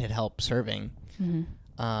I needed help serving,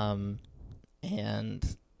 and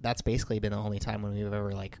that's basically been the only time when we've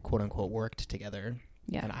ever like quote unquote worked together.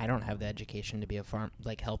 Yeah. And I don't have the education to be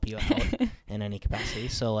help you out in any capacity.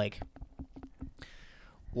 So like,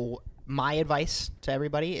 well, my advice to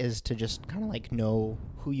everybody is to just kind of like know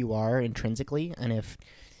who you are intrinsically. And if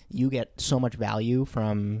you get so much value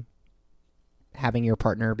from having your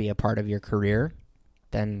partner be a part of your career,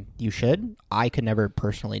 then you should. I could never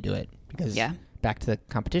personally do it because back to the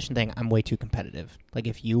competition thing, I'm way too competitive. Like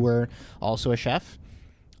if you were also a chef,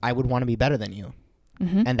 I would want to be better than you.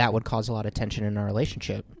 And that would cause a lot of tension in our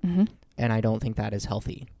relationship. And I don't think that is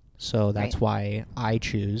healthy. So that's why I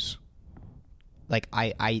choose, like,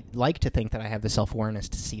 I like to think that I have the self-awareness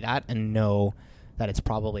to see that and know that it's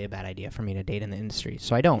probably a bad idea for me to date in the industry.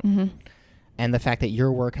 So I don't. And the fact that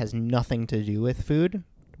your work has nothing to do with food,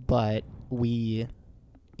 but we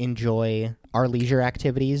enjoy our leisure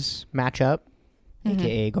activities match up,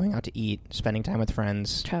 aka going out to eat, spending time with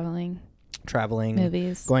friends. Traveling,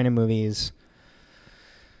 movies, going to movies,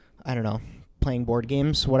 I don't know, playing board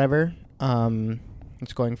games, whatever.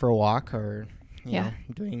 It's going for a walk or you know,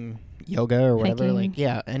 doing yoga or whatever. Hiking.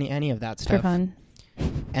 Like any of that stuff. For fun.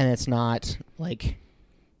 And it's not like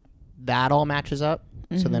that all matches up,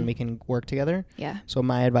 so then we can work together. Yeah. So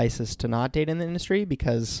my advice is to not date in the industry,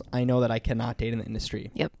 because I know that I cannot date in the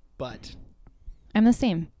industry. Yep. But I'm the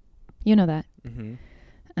same. You know that.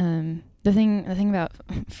 Mm-hmm. The thing about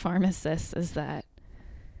pharmacists is that,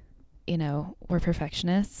 you know, we're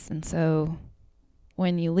perfectionists, and so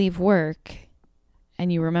when you leave work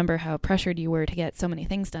and you remember how pressured you were to get so many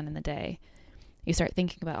things done in the day, you start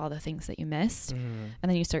thinking about all the things that you missed, and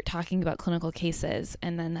then you start talking about clinical cases,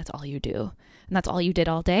 and then that's all you do, and that's all you did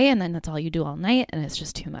all day, and then that's all you do all night, and it's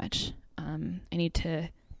just too much.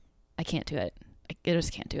 I can't do it. I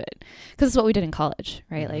just can't do it, because it's what we did in college,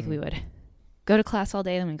 right? Like, we would go to class all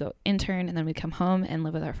day, then we'd go intern, and then we'd come home and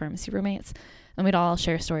live with our pharmacy roommates, and we'd all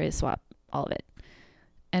share stories, swap all of it,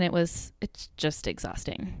 and it's just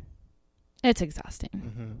exhausting. It's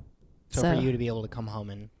exhausting. So for you to be able to come home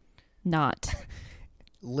and not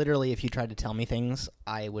literally, if you tried to tell me things,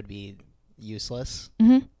 I would be useless.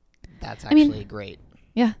 That's actually great.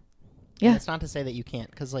 Yeah. And it's not to say that you can't,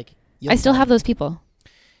 because like I still have those people.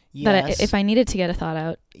 Yes, that if I needed to get a thought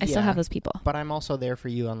out, I still have those people. But I'm also there for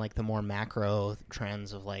you on like the more macro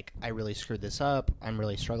trends of like, I really screwed this up. I'm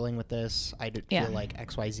really struggling with this. I feel like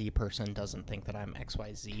XYZ person doesn't think that I'm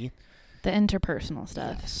XYZ. The interpersonal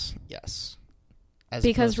stuff. Yes.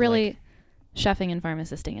 Because really, chefing and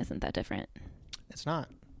pharmacisting isn't that different. It's not.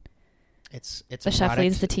 It's the chef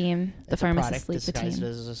leads the team. The pharmacist leads the team. Disguised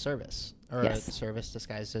as a service, or a service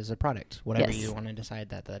disguised as a product. Whatever you want to decide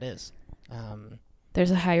that is.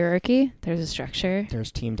 There's a hierarchy. There's a structure.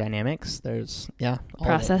 There's team dynamics. There's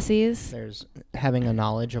processes. There's having a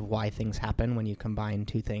knowledge of why things happen when you combine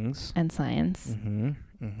two things. And science. Same.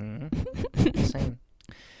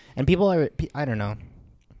 And people are, I don't know.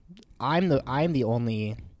 We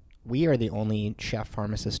are the only chef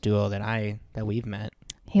pharmacist duo that we've met.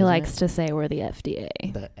 He likes to say we're the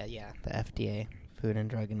FDA. The FDA, Food and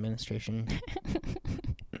Drug Administration.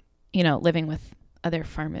 You know, living with other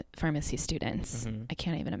pharmacy students, I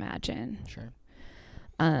can't even imagine. Sure.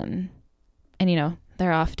 And you know,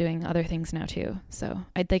 they're off doing other things now too. So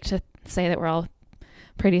I'd like to say that we're all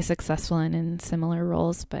pretty successful and in similar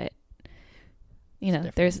roles, but you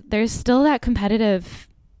know, there's still that competitive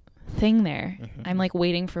thing there. I'm like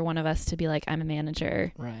waiting for one of us to be like, I'm a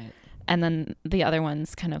manager. Right. And then the other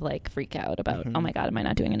ones kind of like freak out about, oh my God, am I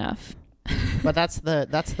not doing enough? But that's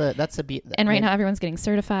a beat. And right now everyone's getting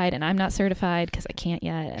certified, and I'm not certified because I can't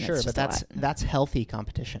yet. And sure, it's just but that's healthy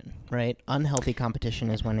competition, right? Unhealthy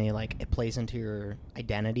competition is when it plays into your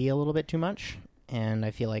identity a little bit too much. And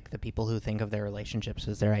I feel like the people who think of their relationships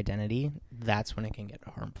as their identity, that's when it can get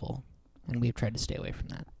harmful. And we've tried to stay away from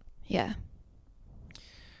that. Yeah.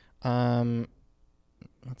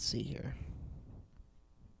 Let's see here.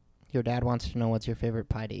 Your dad wants to know what's your favorite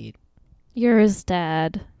pie to eat. Yours,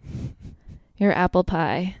 Dad. Your apple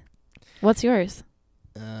pie. What's yours?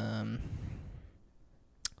 I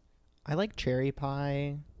like cherry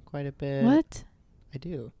pie quite a bit. What? I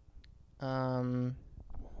do. I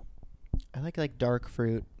like dark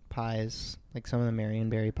fruit pies. Like some of the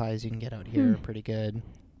Marionberry pies you can get out here are pretty good.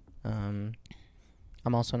 I'm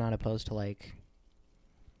also not opposed to like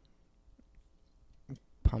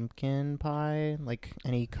pumpkin pie. Like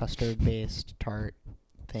any custard-based tart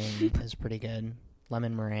thing is pretty good.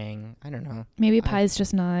 Lemon meringue. I don't know. Maybe pie's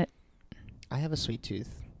just not. I have a sweet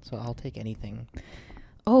tooth, so I'll take anything.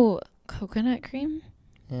 Oh, coconut cream?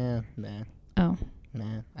 Yeah, nah. Oh.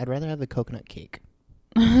 Nah. I'd rather have the coconut cake.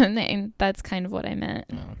 That's kind of what I meant.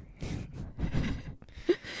 No.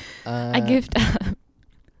 I gift up.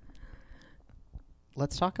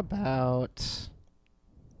 Let's talk about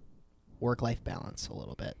work-life balance a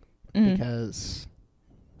little bit. Because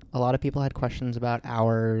a lot of people had questions about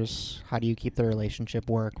hours. How do you keep the relationship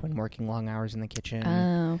work when working long hours in the kitchen?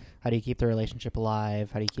 Oh. How do you keep the relationship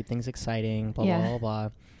alive? How do you keep things exciting? Blah, blah, blah, blah.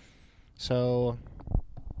 So,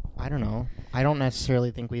 I don't know. I don't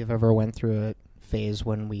necessarily think we've ever went through a phase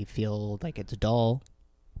when we feel like it's dull.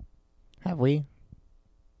 Have we?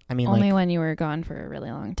 I mean, only when you were gone for a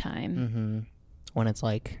really long time. Mm-hmm. When it's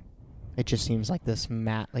like, it just seems like this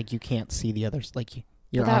like you can't see the others. Like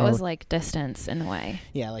you're that was like distance in a way.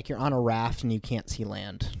 Yeah, like you're on a raft and you can't see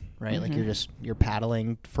land, right? Like you're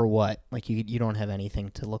paddling for what? Like you don't have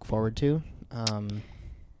anything to look forward to.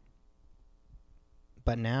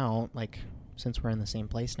 But now, like, since we're in the same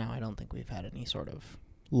place now, I don't think we've had any sort of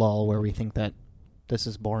lull where we think that this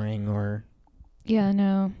is boring or... Yeah,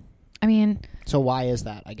 no. I mean... So why is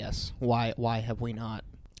that, I guess? Why have we not?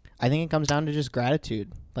 I think it comes down to just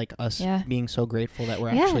gratitude. Like us being so grateful that we're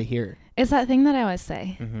actually here. It's that thing that I always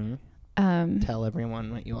say. Tell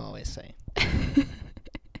everyone what you always say.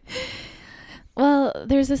 Well,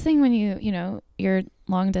 there's this thing when you're you're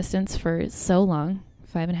long distance for so long,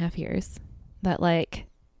 5.5 years, that like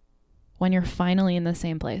when you're finally in the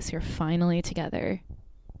same place, you're finally together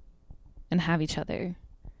and have each other,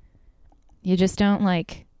 you just don't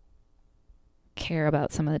like care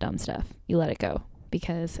about some of the dumb stuff. You let it go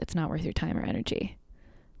because it's not worth your time or energy.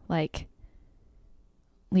 Like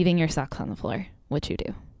leaving your socks on the floor, which you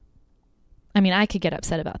do. I mean, I could get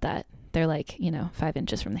upset about that. They're like, 5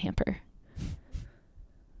 inches from the hamper.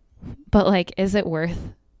 But like, is it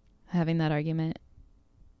worth having that argument?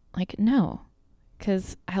 Like, no,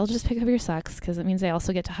 because I'll just pick up your socks because it means I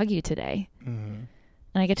also get to hug you today. Mm-hmm.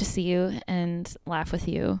 And I get to see you and laugh with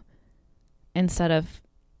you instead of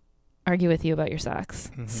argue with you about your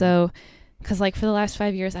socks. Mm-hmm. So, because like for the last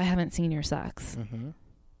 5 years, I haven't seen your socks. Mm-hmm.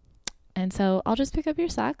 And so I'll just pick up your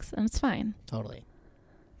socks and it's fine. Totally.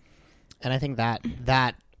 And I think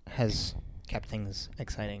that has kept things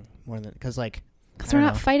exciting more than, because we're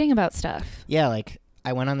not fighting about stuff. Yeah, like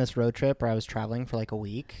I went on this road trip where I was traveling for like a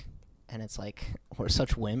week, and it's like we're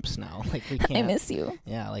such wimps now. Like we can't. I miss you.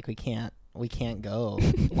 Yeah, like we can't go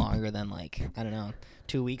longer than like, I don't know,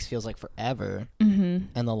 2 weeks feels like forever. Mm-hmm.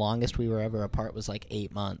 And the longest we were ever apart was like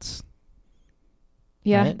 8 months.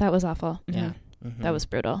 Yeah, right? That was awful. Mm-hmm. Yeah. Mm-hmm. That was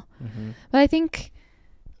brutal. Mm-hmm. But I think,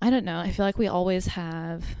 I don't know, I feel like we always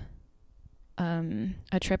have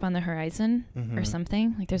a trip on the horizon or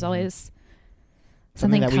something. Like there's always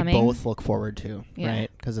something that coming. We both look forward to, right?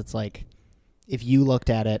 Because it's like, if you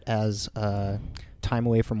looked at it as time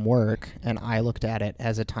away from work and I looked at it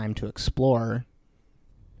as a time to explore,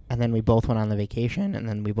 and then we both went on the vacation and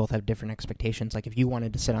then we both have different expectations. Like if you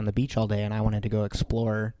wanted to sit on the beach all day and I wanted to go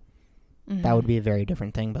explore, that would be a very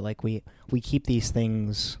different thing. But like we keep these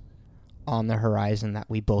things on the horizon that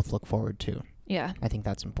we both look forward to. Yeah. I think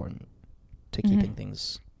that's important to keeping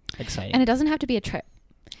things exciting. And it doesn't have to be a trip.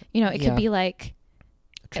 It could be like,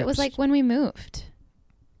 it was like when we moved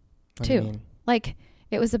what do you mean? Like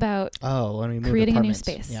it was about when we moved creating apartments.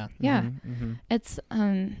 a new space. Yeah. Yeah.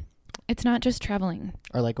 Mm-hmm. It's not just traveling.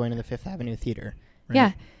 Or like going to the Fifth Avenue Theater. Right?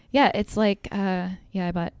 Yeah. Yeah. It's like, I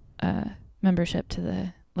bought a membership to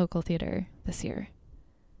the local theater this year.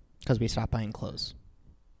 Because we stopped buying clothes.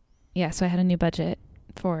 Yeah. So I had a new budget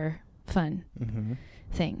for fun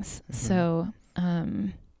things. Mm-hmm. So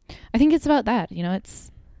I think it's about that.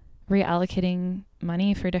 It's reallocating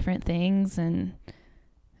money for different things and,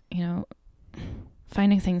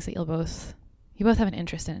 finding things that you both have an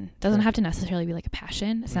interest in. Doesn't have to necessarily be like a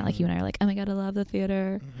passion. It's not like you and I are like, oh my God, I love the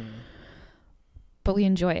theater. Mm-hmm. But we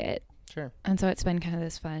enjoy it. Sure. And so it's been kind of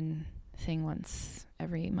this fun thing once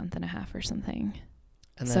every month and a half or something.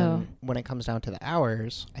 And then when it comes down to the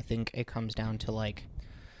hours, I think it comes down to like,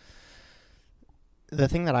 the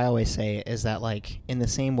thing that I always say is that like in the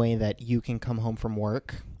same way that you can come home from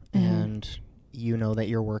work and you know that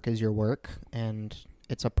your work is your work and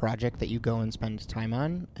it's a project that you go and spend time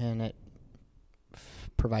on and it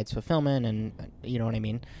provides fulfillment and you know what I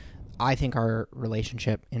mean? I think our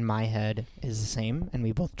relationship in my head is the same and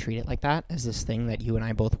we both treat it like that, as this thing that you and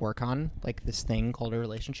I both work on, like this thing called a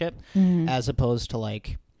relationship, as opposed to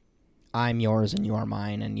like I'm yours and you are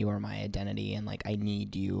mine and you are my identity and like I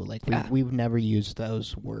need you. Like we've never used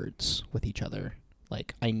those words with each other.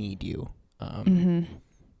 Like I need you. And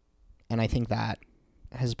I think that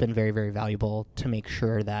has been very, very valuable to make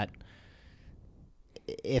sure that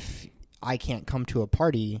if I can't come to a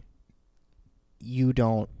party, you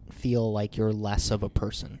don't feel like you're less of a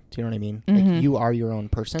person. Do you know what I mean? Like you are your own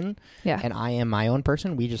person and I am my own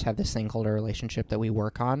person. We just have this thing called a relationship that we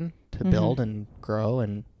work on to build and grow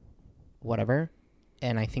and whatever.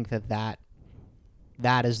 And I think that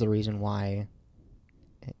is the reason why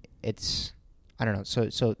it's, I don't know.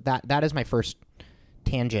 So that is my first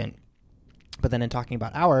tangent. But then in talking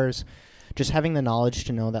about hours, just having the knowledge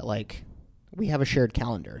to know that like we have a shared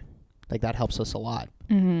calendar, like that helps us a lot.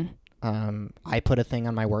 I put a thing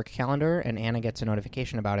on my work calendar and Anna gets a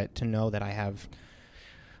notification about it to know that I have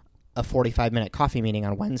a 45-minute coffee meeting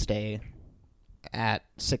on Wednesday at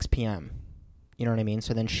 6 p.m. You know what I mean?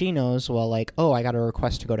 So then she knows, well, like, oh, I got a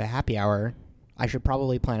request to go to happy hour. I should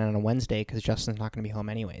probably plan it on a Wednesday because Justin's not going to be home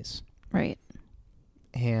anyways. Right.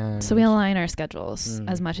 And so we align our schedules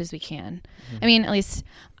as much as we can. I mean, at least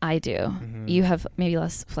I do. You have maybe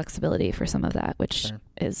less flexibility for some of that, which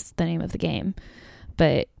is the name of the game.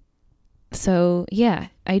 But so, yeah,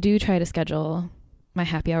 I do try to schedule my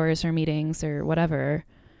happy hours or meetings or whatever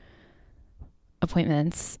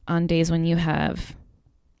appointments on days when you have,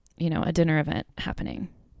 a dinner event happening,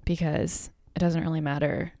 because it doesn't really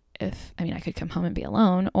matter if, I could come home and be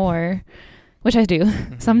alone or, which I do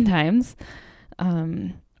sometimes,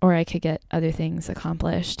 or I could get other things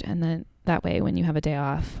accomplished and then that way when you have a day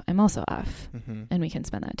off, I'm also off and we can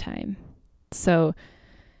spend that time. So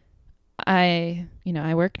I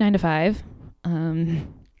work 9 to 5,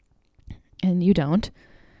 and you don't.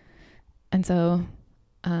 And so,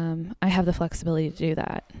 I have the flexibility to do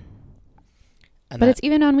that. But it's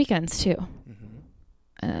even on weekends too.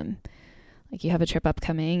 Like you have a trip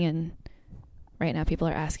upcoming, and right now people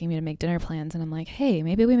are asking me to make dinner plans, and I'm like, hey,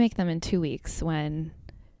 maybe we make them in 2 weeks when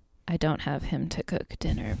I don't have him to cook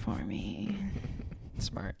dinner for me.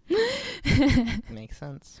 Smart. Makes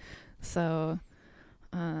sense. So,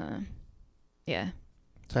 yeah.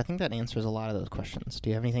 So I think that answers a lot of those questions. Do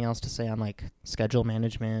you have anything else to say on like schedule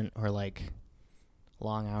management or like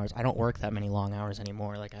long hours? I don't work that many long hours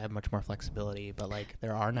anymore. Like I have much more flexibility, but like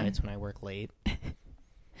there are nights when I work late.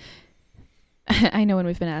 I know when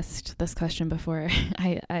we've been asked this question before,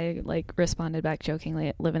 I like responded back jokingly,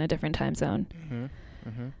 I live in a different time zone.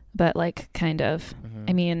 But like kind of.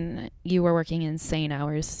 I mean, you were working insane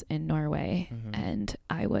hours in Norway, and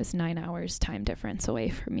I was 9 hours time difference away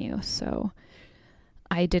from you. So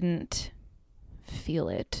I didn't feel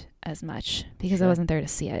it as much because I wasn't there to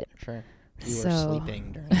see it. Sure. You were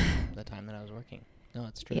sleeping during the time that I was working. No,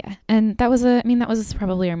 it's true. Yeah. And that was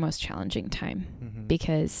probably our most challenging time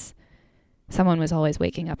because someone was always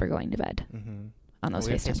waking up or going to bed on those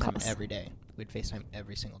FaceTime calls. Every day. We'd FaceTime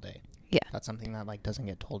every single day. Yeah. That's something that like doesn't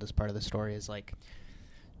get told as part of the story is like,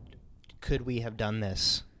 could we have done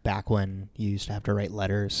this back when you used to have to write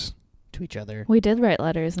letters to each other? We did write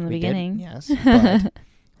letters in the beginning. Yes. But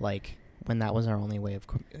like when that was our only way of,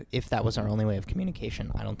 if that was our only way of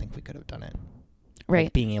communication, I don't think we could have done it. Right.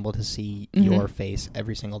 Like being able to see your face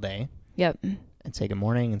every single day. Yep. And say good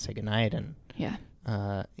morning and say good night and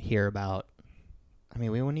hear about, I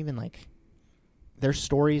mean, we wouldn't even like, there's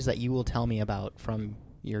stories that you will tell me about from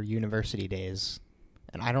your university days,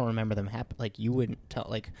 and I don't remember them like you wouldn't tell,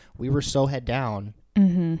 like we were so head down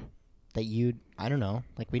that I don't know,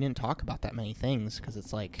 like we didn't talk about that many things because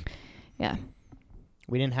it's like,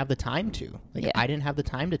 we didn't have the time to, like I didn't have the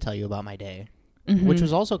time to tell you about my day, which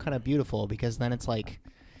was also kind of beautiful because then it's like,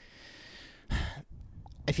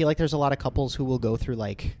 I feel like there's a lot of couples who will go through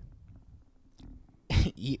like,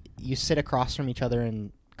 you sit across from each other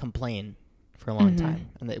and complain for a long time,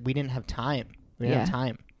 and we didn't have time. We didn't have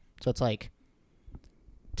time. So it's like,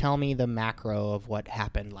 tell me the macro of what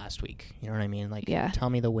happened last week. You know what I mean? Like, tell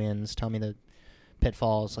me the wins, tell me the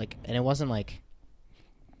pitfalls. Like, and it wasn't like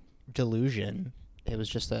delusion. It was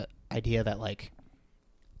just the idea that like,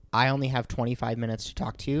 I only have 25 minutes to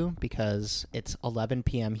talk to you because it's 11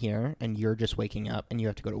 p.m. here and you're just waking up and you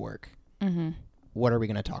have to go to work. What are we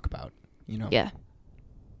going to talk about? You know? Yeah.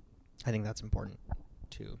 I think that's important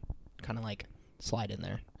to kind of like slide in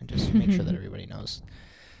there and just make sure that everybody knows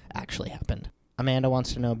actually happened. Amanda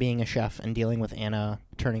wants to know, being a chef and dealing with Anna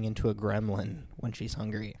turning into a gremlin when she's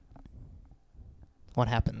hungry. What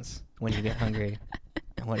happens when you get hungry?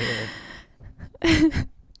 And what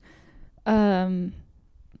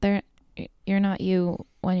you're not you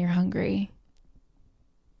when you're hungry.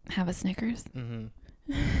 Have a Snickers.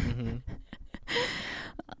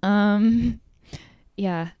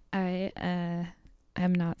 Yeah,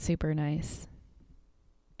 I'm not super nice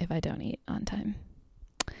if I don't eat on time.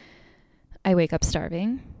 I wake up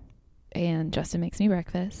starving, and Justin makes me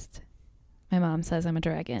breakfast. My mom says I'm a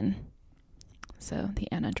dragon. So the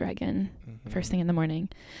Anna dragon, first thing in the morning.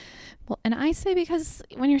 Well, and I say because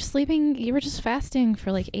when you're sleeping, you were just fasting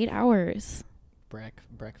for like 8 hours. Break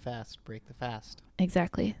the fast.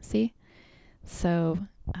 Exactly. See? So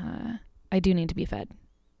I do need to be fed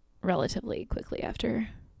relatively quickly after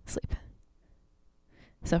sleep.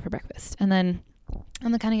 So for breakfast. And then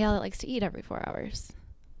I'm the kind of gal that likes to eat every 4 hours.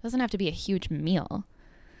 It doesn't have to be a huge meal.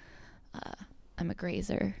 I'm a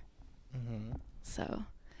grazer. So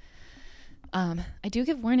I do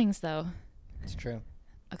give warnings though. It's true.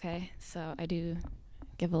 Okay, so I do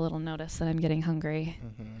give a little notice that I'm getting hungry.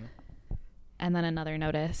 And then another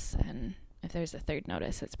notice, and if there's a third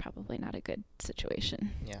notice, it's probably not a good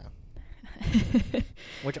situation. Yeah.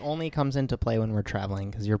 Which only comes into play when we're traveling,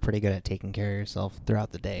 because you're pretty good at taking care of yourself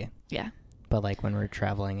throughout the day. Yeah. But like when we're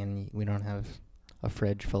traveling and we don't have a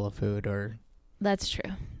fridge full of food or... That's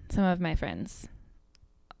true. Some of my friends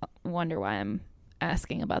wonder why I'm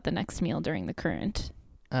asking about the next meal during the current.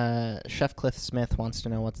 Chef Cliff Smith wants to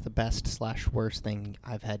know what's the best/worst thing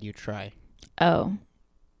I've had you try. Oh.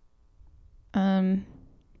 I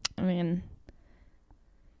mean,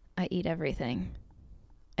 I eat everything.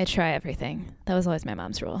 I try everything. That was always my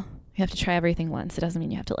mom's rule. You have to try everything once. It doesn't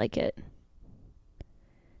mean you have to like it.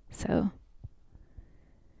 So,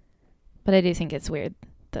 but I do think it's weird.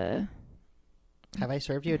 Have I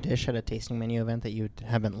served you a dish at a tasting menu event that you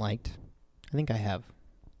haven't liked? I think I have.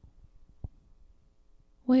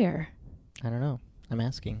 Where? I don't know. I'm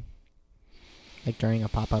asking. Like during a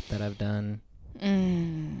pop-up that I've done.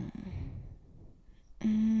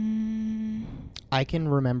 I can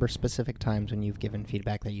remember specific times when you've given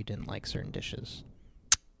feedback that you didn't like certain dishes.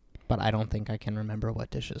 But I don't think I can remember what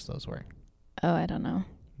dishes those were. Oh, I don't know.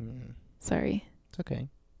 Sorry. It's okay.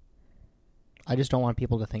 I just don't want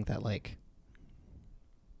people to think that, like,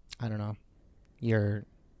 I don't know, you're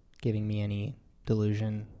giving me any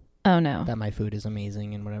delusion. Oh, no. That my food is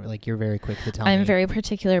amazing and whatever. Like, you're very quick to tell me. I'm very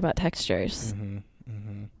particular about textures,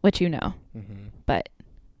 which you know, but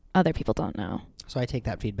other people don't know. So I take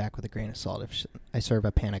that feedback with a grain of salt. If I serve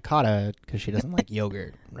a panna cotta because she doesn't like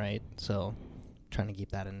yogurt, right? So trying to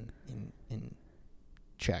keep that in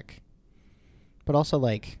check. But also,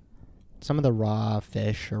 like, some of the raw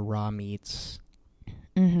fish or raw meats,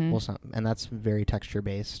 and that's very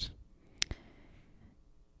texture-based.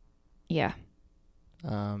 Yeah.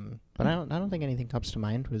 But I don't think anything comes to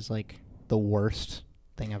mind was like the worst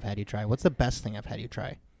thing I've had you try. What's the best thing I've had you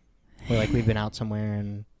try? Where like we've been out somewhere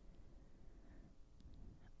and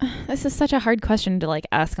this is such a hard question to like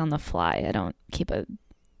ask on the fly. I don't keep a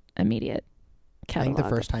immediate catalog. I think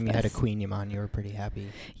the first time you had a this. Queen Yaman, you were pretty happy.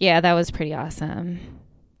 Yeah, that was pretty awesome.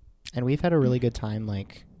 And we've had a really good time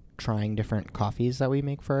like trying different coffees that we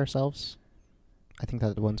make for ourselves. I think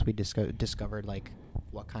that once we discovered like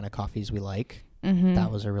what kind of coffees we like, that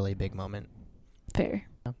was a really big moment. Fair.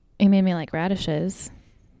 Yeah. It made me like radishes.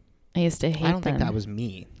 I used to hate them. I don't think that was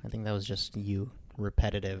me. I think that was just you.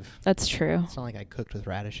 Repetitive. That's true. It's not like I cooked with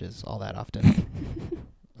radishes all that often.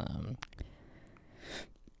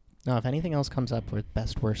 No, if anything else comes up with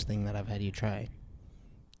best worst thing that I've had you try,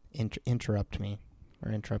 interrupt me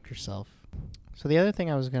or interrupt yourself. So the other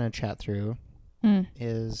thing I was going to chat through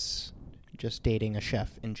is just dating a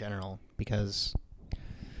chef in general, because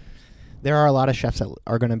there are a lot of chefs that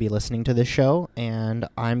are going to be listening to this show, and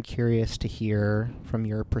I'm curious to hear from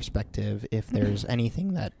your perspective if there's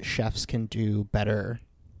anything that chefs can do better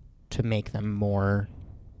to make them more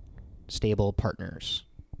stable partners.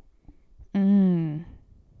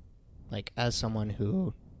 Like, as someone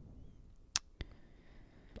who...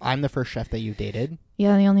 I'm the first chef that you've dated.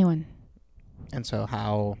 Yeah, the only one. And so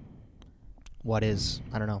what have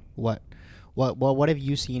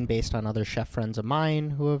you seen based on other chef friends of mine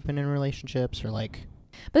who have been in relationships, or like...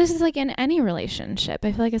 But this is like in any relationship.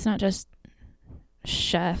 I feel like it's not just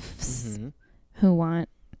chefs who want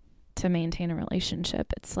to maintain a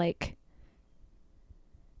relationship. It's like,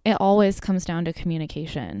 it always comes down to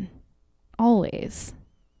communication. Always.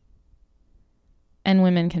 And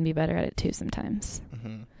women can be better at it too sometimes.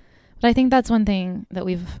 But I think that's one thing that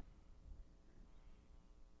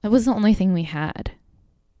that was the only thing we had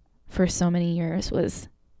for so many years, was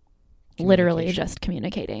literally just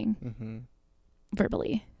communicating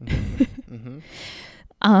verbally.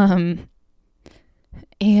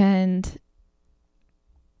 And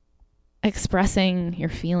expressing your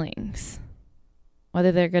feelings,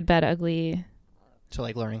 whether they're good, bad, ugly. So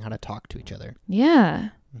like learning how to talk to each other. Yeah.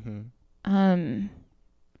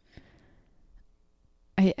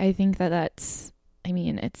 I think that's, I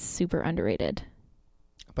mean, it's super underrated.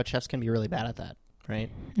 But chefs can be really bad at that,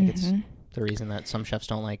 right? Like it's the reason that some chefs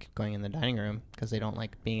don't like going in the dining room, because they don't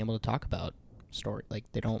like being able to talk about story. Like,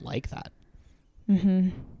 they don't like that.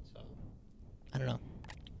 So, I don't know.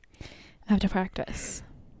 I have to practice.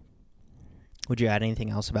 Would you add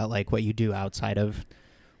anything else about like what you do outside of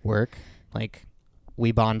work? Like,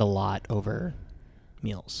 we bond a lot over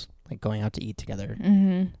meals. Like, going out to eat together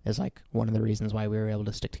is like one of the reasons why we were able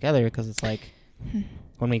to stick together, because it's like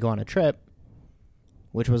when we go on a trip,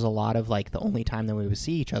 which was a lot of like the only time that we would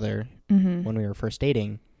see each other when we were first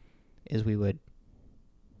dating, is we would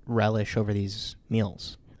relish over these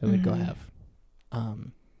meals that we'd go have.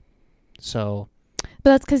 So,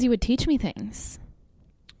 but that's because you would teach me things,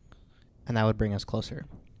 and that would bring us closer.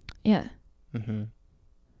 Yeah.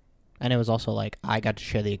 And it was also like I got to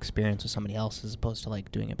share the experience with somebody else as opposed to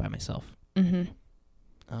like doing it by myself.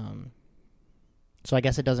 So I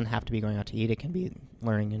guess it doesn't have to be going out to eat. It can be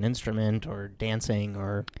learning an instrument or dancing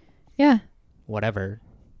or whatever.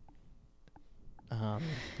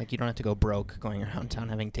 Like, you don't have to go broke going around town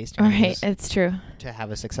having tasting rooms. Right, it's true. To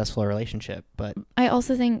have a successful relationship. But I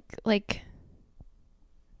also think, like,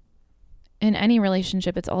 in any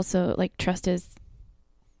relationship, it's also like trust is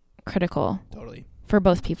critical. Totally. For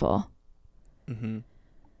both people.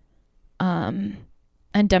 And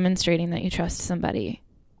demonstrating that you trust somebody.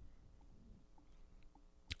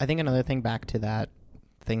 I think another thing, back to that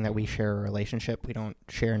thing that we share a relationship, we don't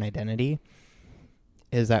share an identity,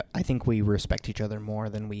 is that I think we respect each other more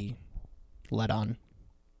than we let on.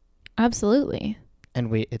 Absolutely.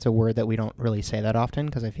 And it's a word that we don't really say that often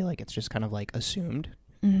because I feel like it's just kind of like assumed.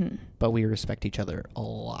 Mm-hmm. But we respect each other a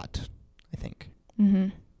lot, I think. Mm-hmm.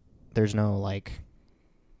 There's no like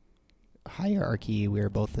hierarchy. We're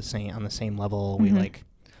both on the same level. Mm-hmm. We like,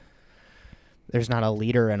 there's not a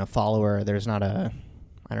leader and a follower. There's not a,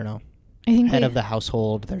 I don't know, I think head of the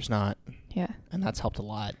household. There's not. Yeah. And that's helped a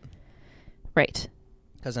lot. Right.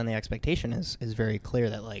 Because then the expectation is very clear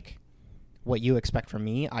that like what you expect from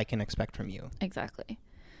me, I can expect from you. Exactly.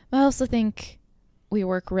 But I also think we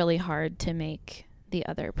work really hard to make the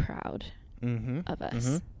other proud of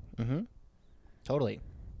us. Mm-hmm. Mm-hmm. Totally.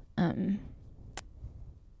 And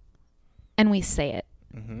we say it.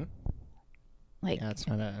 Mm-hmm. Like, yeah, it's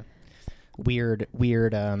not a weird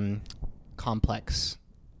complex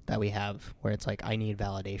that we have where it's like I need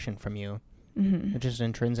validation from you. Mm-hmm. It's just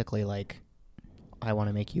intrinsically like I want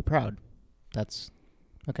to make you proud. That's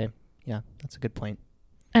okay. Yeah, that's a good point.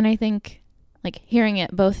 And I think like hearing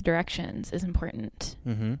it both directions is important.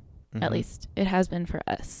 Mm-hmm. Mm-hmm. At least it has been for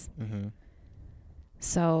us. Mm-hmm.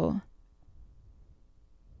 So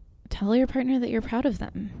tell your partner that you're proud of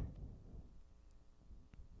them.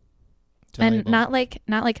 And not like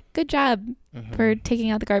good job for taking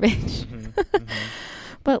out the garbage. Mm-hmm. Mm-hmm.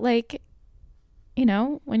 But like, you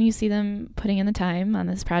know, when you see them putting in the time on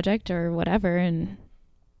this project or whatever and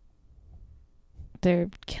they're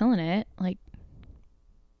killing it, like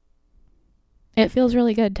it feels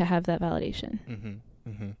really good to have that validation. Mm-hmm.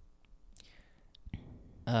 Mm-hmm.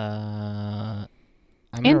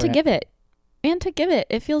 And to give it.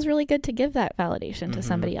 It feels really good to give that validation to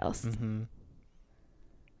somebody else. Mm-hmm.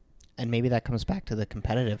 And maybe that comes back to the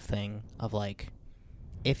competitive thing of like,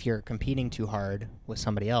 if you're competing too hard with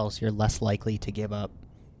somebody else, you're less likely to give up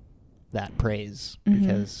that praise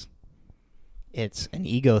because it's an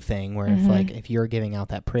ego thing where if you're giving out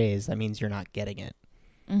that praise, that means you're not getting it.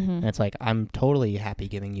 And it's like, I'm totally happy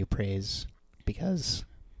giving you praise because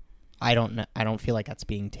I don't feel like that's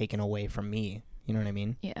being taken away from me. You know what I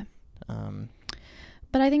mean? Yeah.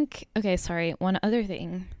 But I think, one other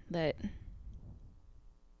thing that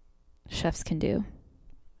chefs can do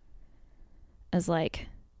is like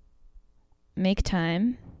make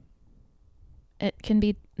time. It can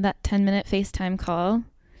be that 10-minute FaceTime call.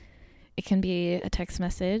 It can be a text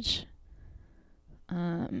message.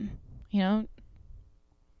 You know,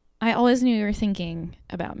 I always knew you were thinking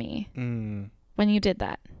about me when you did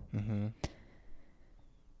that. Mm-hmm.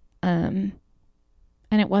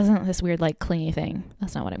 And it wasn't this weird like clingy thing.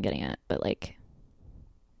 That's not what I'm getting at. But like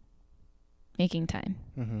making time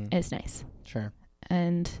is nice. Sure.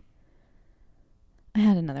 And I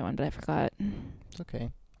had another one, but I forgot. It's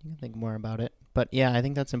okay. You can think more about it. But yeah, I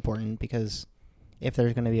think that's important because if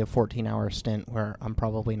there's going to be a 14-hour stint where I'm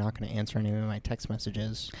probably not going to answer any of my text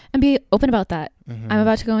messages. And be open about that. I'm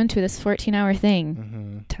about to go into this 14-hour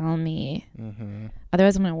thing. Tell me.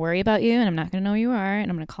 Otherwise, I'm going to worry about you, and I'm not going to know who you are,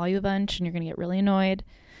 and I'm going to call you a bunch, and you're going to get really annoyed.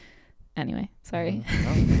 Anyway, sorry.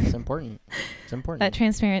 No, it's important. It's important. That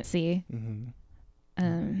transparency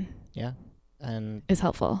yeah, and is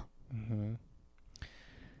helpful.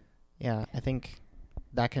 Yeah, I think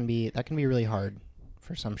that can be really hard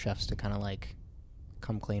for some chefs to kind of like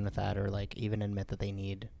come clean with that or like even admit that they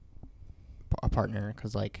need a partner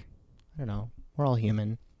because like I don't know, we're all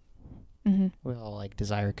human. We all like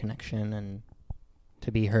desire connection and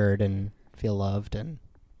to be heard and feel loved and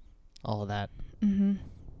all of that.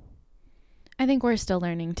 I think we're still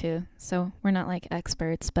learning too, so we're not like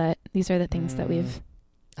experts, but these are the things that we've.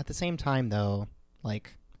 At the same time, though,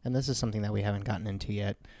 like, and this is something that we haven't gotten into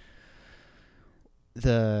yet.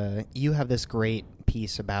 You have this great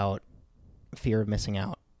piece about fear of missing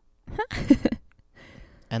out,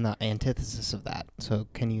 and the antithesis of that. So,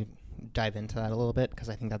 can you dive into that a little bit? Because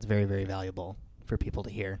I think that's very, very valuable for people to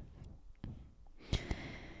hear.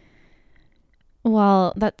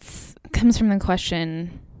 Well, comes from the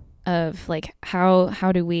question of like how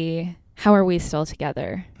are we still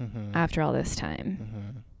together after all this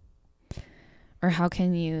time, or how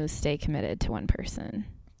can you stay committed to one person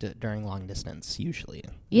during long distance? Usually,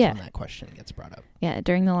 when that question gets brought up. Yeah,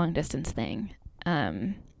 during the long distance thing,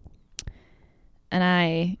 and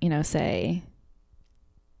I, say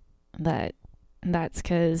that that's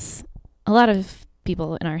because a lot of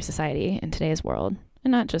people in our society in today's world,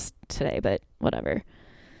 and not just today, but whatever.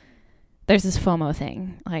 There's this FOMO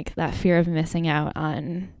thing, like that fear of missing out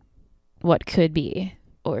on what could be,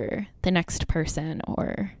 or the next person,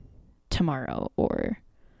 or tomorrow, or...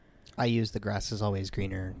 I use the grass is always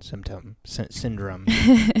greener syndrome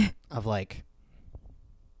of like,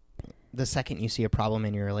 the second you see a problem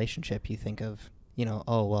in your relationship, you think of,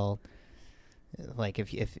 oh, well, like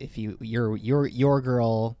if your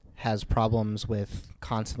girl has problems with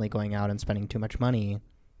constantly going out and spending too much money,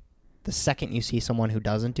 the second you see someone who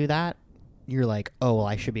doesn't do that, you're like, oh, well,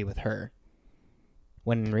 I should be with her.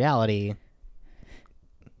 When in reality,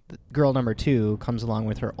 girl number 2 comes along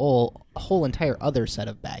with her whole entire other set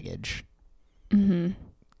of baggage. Mm-hmm.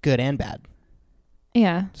 Good and bad.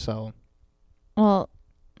 Yeah. So. Well,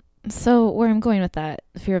 so where I'm going with that,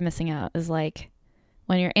 the fear of missing out, is like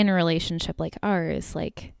when you're in a relationship like ours,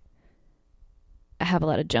 like I have a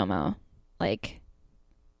lot of JOMO. Like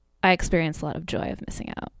I experience a lot of joy of missing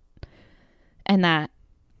out. And that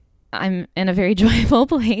I'm in a very joyful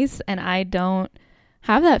place and I don't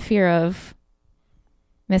have that fear of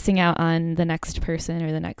missing out on the next person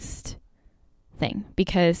or the next thing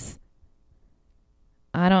because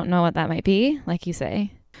I don't know what that might be, like you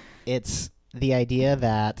say. It's the idea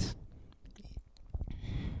that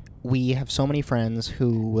we have so many friends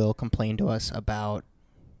who will complain to us about,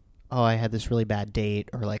 oh, I had this really bad date,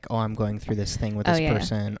 or like, oh, I'm going through this thing with this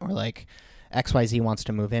person, or like XYZ wants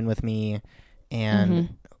to move in with me,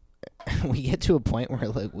 and we get to a point where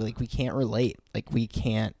like we can't relate. Like we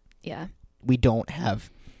don't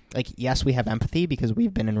have, like, yes, we have empathy because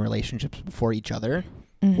we've been in relationships before each other,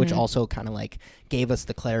 which also kind of like gave us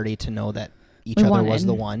the clarity to know that each other was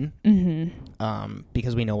the one,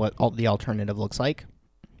 because we know what the alternative looks like.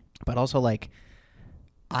 But also, like,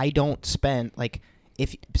 I don't spend, like,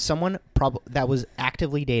 if someone that was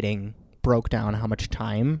actively dating broke down how much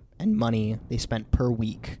time and money they spent per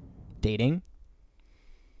week dating,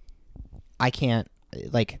 I can't,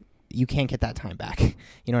 like, you can't get that time back.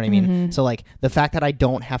 You know what I mean? So, like, the fact that I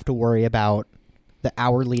don't have to worry about the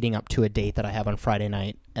hour leading up to a date that I have on Friday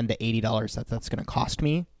night and the $80 that's going to cost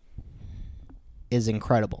me is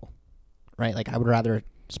incredible, right? Like, I would rather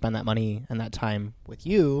spend that money and that time with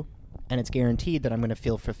you, and it's guaranteed that I'm going to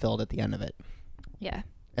feel fulfilled at the end of it. Yeah.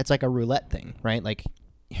 It's like a roulette thing, right? Like,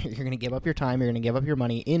 you're going to give up your time, you're going to give up your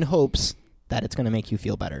money in hopes that it's going to make you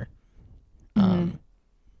feel better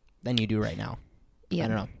than you do right now. Yeah. I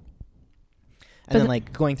don't know. And then,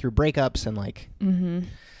 like, going through breakups and, like,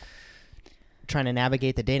 trying to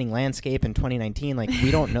navigate the dating landscape in 2019, like,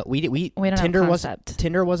 we don't know. We don't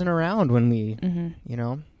Tinder wasn't around when we, you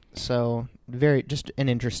know? So, just an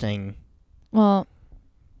interesting. Well,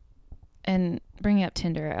 and bringing up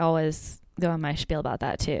Tinder, I always go on my spiel about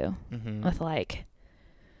that too. With, like,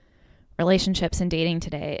 relationships and dating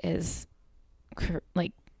today is,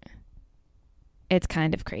 like, it's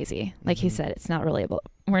kind of crazy. Like he said, it's not relatable.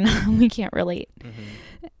 We can't relate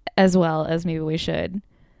as well as maybe we should.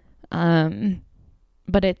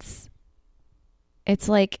 But it's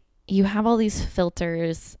like you have all these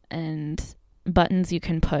filters and buttons you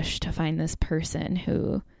can push to find this person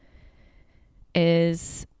who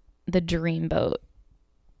is the dream boat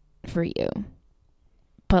for you.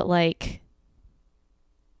 But, like,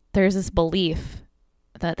 there's this belief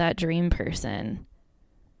that dream person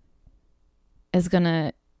is going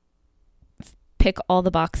to pick all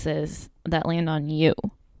the boxes that land on you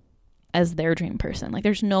as their dream person. Like,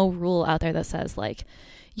 there's no rule out there that says, like,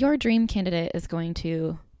 your dream candidate is going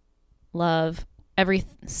to love every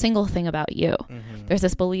single thing about you. There's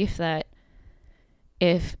this belief that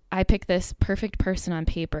if I pick this perfect person on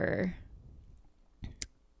paper,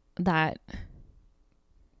 that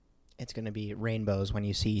it's going to be rainbows when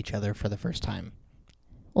you see each other for the first time.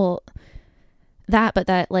 Well, but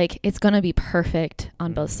that, like, it's going to be perfect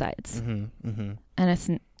on both sides. And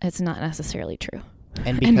it's not necessarily true.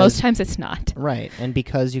 And most times it's not. Right. And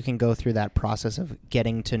because you can go through that process of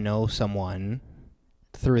getting to know someone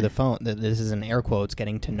through the phone, this is in air quotes,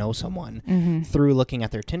 getting to know someone through looking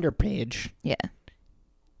at their Tinder page. Yeah.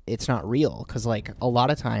 It's not real. Because, like, a lot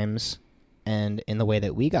of times, and in the way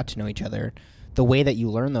that we got to know each other, the way that you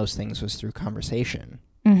learn those things was through conversation.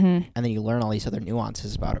 And then you learn all these other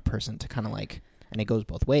nuances about a person to kind of, like, and it goes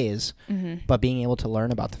both ways. But being able to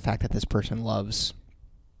learn about the fact that this person loves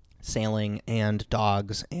sailing and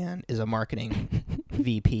dogs and is a marketing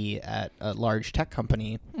VP at a large tech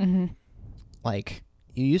company, like,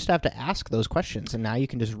 you used to have to ask those questions, and now you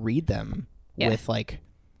can just read them with, like,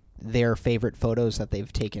 their favorite photos that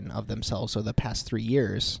they've taken of themselves over the past 3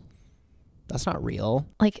 years. That's not real.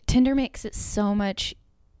 Like, Tinder makes it so much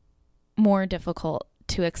more difficult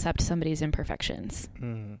to accept somebody's imperfections.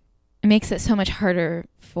 It makes it so much harder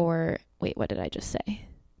for... Wait, what did I just say?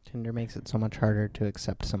 Tinder makes it so much harder to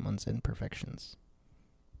accept someone's imperfections.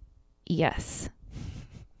 Yes.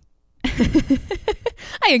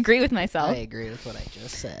 I agree with myself. I agree with what I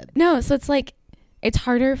just said. No, so it's like, it's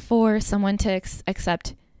harder for someone to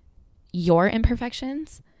accept your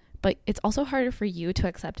imperfections, but it's also harder for you to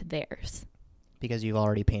accept theirs. Because you've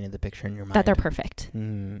already painted the picture in your mind. That they're perfect.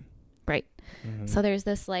 Right. So there's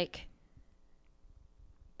this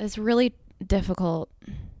this really difficult,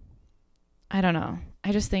 I don't know.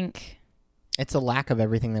 I just think it's a lack of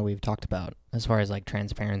everything that we've talked about as far as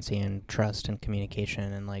transparency and trust and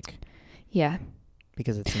communication and yeah.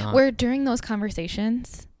 Because it's not. Where during those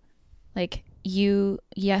conversations, you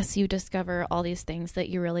discover all these things that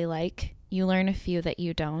you really like. You learn a few that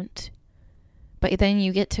you don't. But then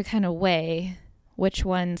you get to kind of weigh which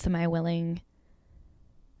ones am I willing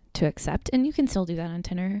to accept. And you can still do that on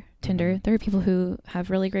Tinder. There are people who have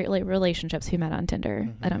really great relationships who met on Tinder.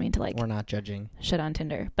 I don't mean to we're not judging shit on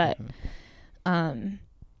Tinder, but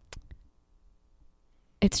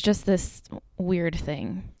it's just this weird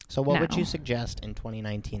thing. So what would you suggest in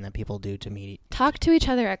 2019 that people do to meet? Talk to each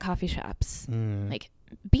other at coffee shops.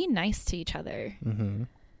 Be nice to each other.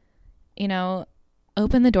 You know,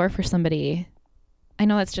 open the door for somebody. I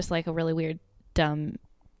know it's just a really weird, dumb,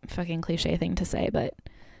 fucking cliche thing to say, but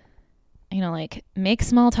make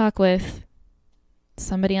small talk with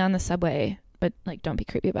somebody on the subway, but don't be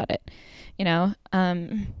creepy about it.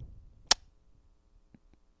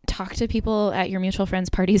 Talk to people at your mutual friends'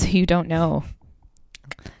 parties who you don't know.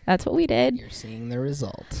 That's what we did. You're seeing the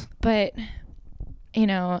result. But,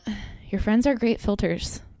 your friends are great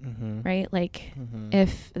filters, right?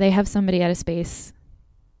 If they have somebody at a space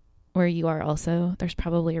where you are also, there's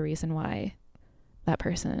probably a reason why that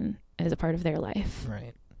person is a part of their life.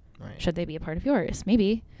 Right. Should they be a part of yours?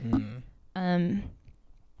 Maybe. And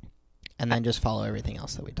then just follow everything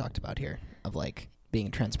else that we talked about here of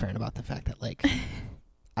being transparent about the fact that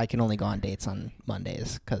I can only go on dates on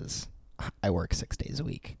Mondays because I work 6 days a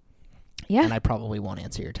week. Yeah. And I probably won't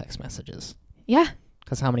answer your text messages. Yeah.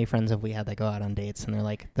 Because how many friends have we had that go out on dates and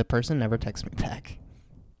they're the person never texts me back.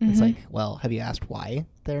 It's well, have you asked why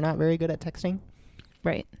they're not very good at texting?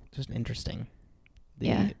 Right. Just interesting.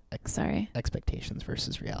 Sorry. Expectations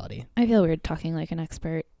versus reality. I feel weird talking like an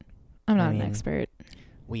expert. I'm not an expert.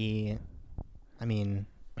 This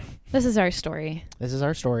is our story.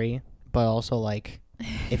 But also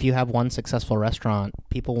if you have one successful restaurant,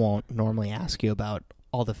 people won't normally ask you about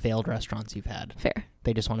all the failed restaurants you've had. Fair.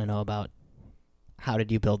 They just want to know about how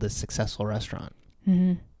did you build this successful restaurant.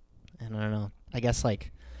 And I don't know. I guess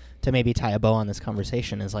to maybe tie a bow on this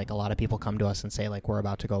conversation is a lot of people come to us and say we're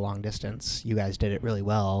about to go long distance. You guys did it really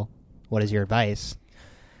well. What is your advice?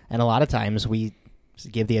 And a lot of times we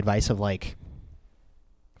give the advice of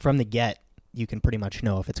from the get, you can pretty much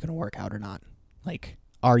know if it's going to work out or not.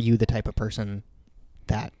 Are you the type of person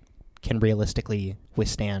that can realistically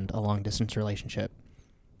withstand a long distance relationship?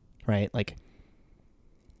 Right?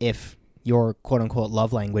 If your quote unquote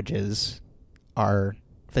love languages are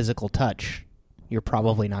physical touch, you're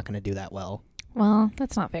probably not going to do that well. Well,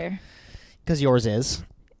 that's not fair. Because yours is.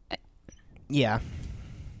 Yeah.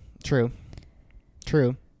 True.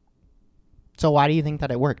 So why do you think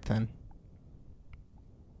that it worked then?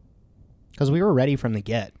 Because we were ready from the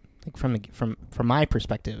get. From my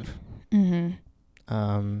perspective. I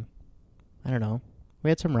don't know.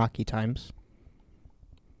 We had some rocky times.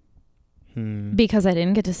 Because I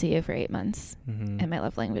didn't get to see you for 8 months, and my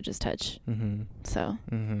love language is touch. So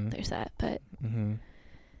there's that. But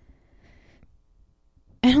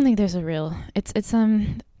I don't think there's a real. There's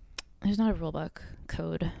not a rule book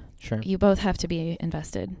code. Sure. You both have to be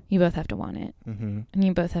invested. You both have to want it, and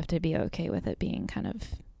you both have to be okay with it being kind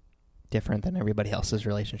of different than everybody else's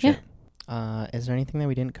relationship. Yeah. Is there anything that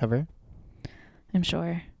we didn't cover? I'm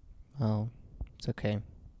sure. Well, it's okay.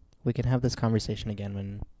 We can have this conversation again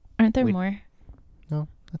when. Aren't there more? No,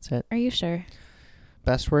 that's it. Are you sure?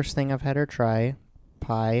 Best worst thing I've had her try.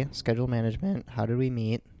 Pie, schedule management, how did we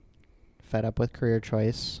meet? Fed up with career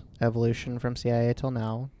choice. Evolution from CIA till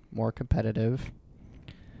now. More competitive.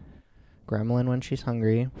 Gremlin when she's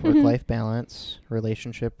hungry. Work-life balance.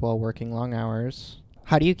 Relationship while working long hours.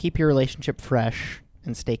 How do you keep your relationship fresh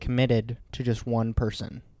and stay committed to just one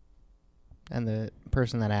person? And the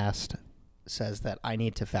person that asked says that I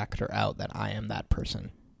need to factor out that I am that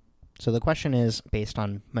person. So the question is based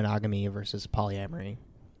on monogamy versus polyamory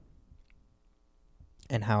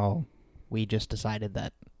and how we just decided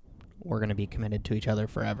that we're going to be committed to each other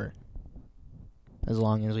forever as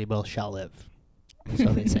long as we both shall live. So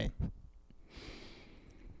they say.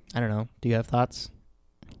 I don't know. Do you have thoughts?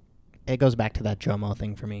 It goes back to that Jomo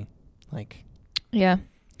thing for me. Yeah.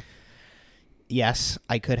 Yes,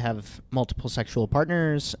 I could have multiple sexual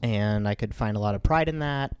partners and I could find a lot of pride in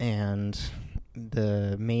that, and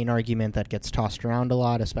the main argument that gets tossed around a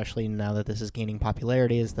lot, especially now that this is gaining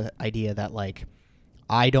popularity, is the idea that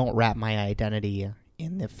I don't wrap my identity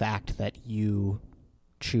in the fact that you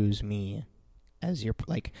choose me as your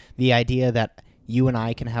the idea that you and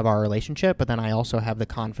I can have our relationship, but then I also have the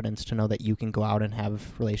confidence to know that you can go out and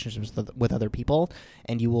have relationships with other people,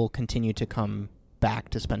 and you will continue to come back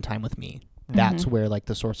to spend time with me. That's where like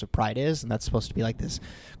the source of pride is, and that's supposed to be like this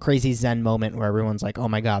crazy Zen moment where everyone's like, oh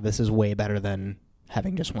my God, this is way better than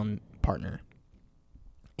having just one partner.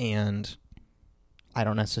 And I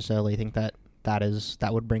don't necessarily think that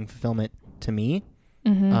would bring fulfillment to me.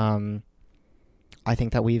 I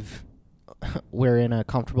think that we're in a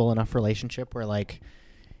comfortable enough relationship where like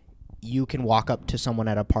you can walk up to someone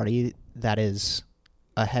at a party that is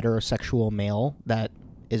a heterosexual male that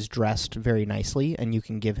is dressed very nicely, and you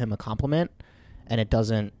can give him a compliment and it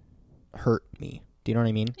doesn't hurt me. Do you know what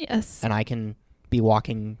I mean? Yes. And I can be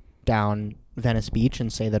walking down Venice Beach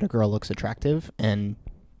and say that a girl looks attractive, and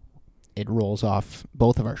it rolls off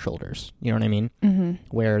both of our shoulders. You know what I mean?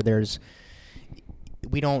 Where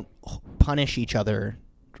we don't punish each other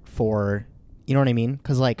for, you know what I mean?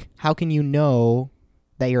 Because like, how can you know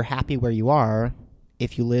that you're happy where you are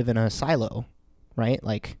if you live in a silo, right?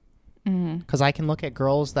 Like, because I can look at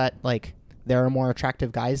girls that like, there are more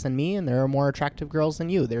attractive guys than me, and there are more attractive girls than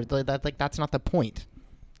you. That's not the point.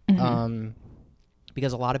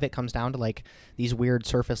 Because a lot of it comes down to like these weird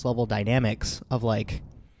surface level dynamics of like,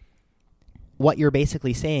 what you're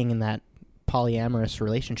basically saying in that polyamorous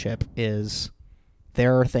relationship is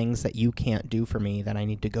there are things that you can't do for me that I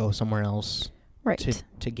need to go somewhere else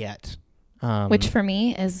to get. Which for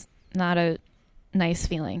me is not a nice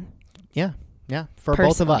feeling. Yeah. For personally.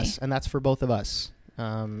 Both of us. And that's for both of us.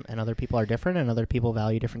 And other people are different, and other people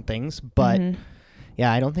value different things. But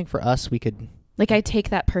yeah, I don't think for us we could. Like, I take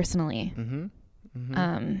that personally.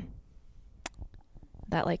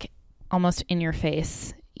 That like almost in your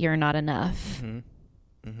face, you're not enough.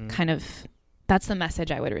 Kind of, that's the message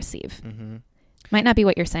I would receive. Might not be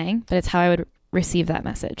what you're saying, but it's how I would receive that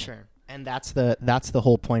message. Sure. And that's the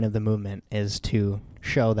whole point of the movement, is to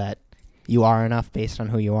show that you are enough based on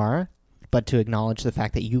who you are, but to acknowledge the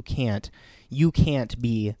fact that you can't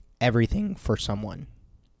be everything for someone.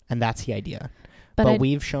 And that's the idea. But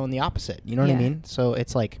we've shown the opposite. You know what I mean? So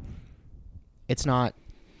it's like, it's not,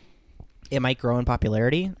 it might grow in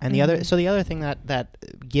popularity. And the other thing that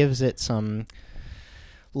gives it some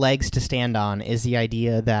legs to stand on is the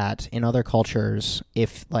idea that in other cultures,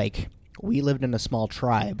 if like we lived in a small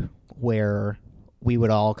tribe where we would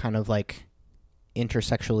all kind of like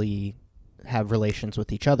intersexually have relations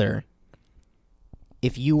with each other,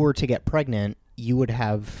 if you were to get pregnant, you would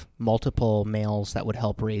have multiple males that would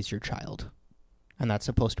help raise your child. And that's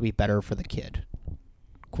supposed to be better for the kid,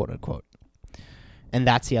 quote unquote. And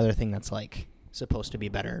that's the other thing that's like supposed to be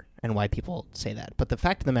better, and why people say that. But the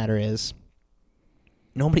fact of the matter is,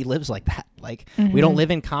 nobody lives like that. Like, we don't live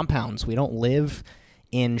in compounds. We don't live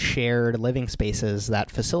in shared living spaces that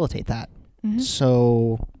facilitate that.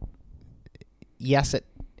 So yes,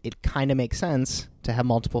 it kind of makes sense to have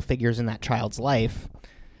multiple figures in that child's life.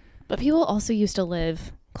 But people also used to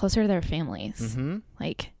live closer to their families.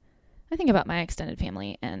 Like, I think about my extended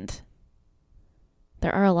family, and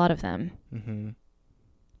there are a lot of them.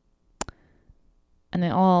 And a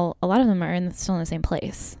lot of them are still in the same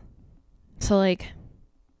place. So like,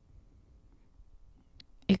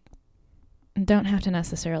 you don't have to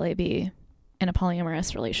necessarily be in a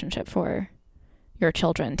polyamorous relationship for your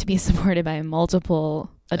children to be supported by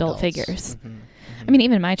multiple adult figures. I mean,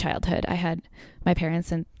 even in my childhood, I had my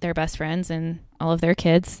parents and their best friends and all of their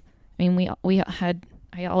kids. I mean,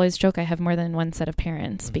 I always joke I have more than one set of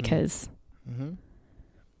parents because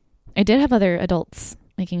I did have other adults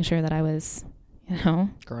making sure that I was,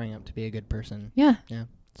 growing up to be a good person. Yeah,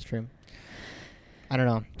 it's true. I don't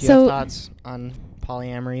know. Do you have thoughts on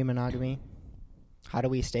polyamory, monogamy? How do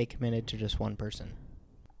we stay committed to just one person?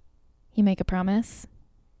 You make a promise,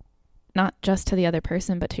 not just to the other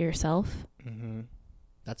person, but to yourself.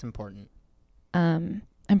 That's important. And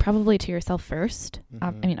probably to yourself first.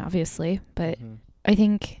 I mean, obviously, but I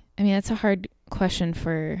think, it's a hard question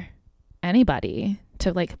for anybody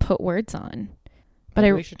to like put words on. But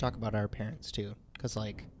we should talk about our parents too, because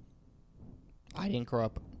like, I didn't grow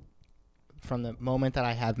up. From the moment that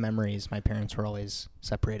I have memories, my parents were always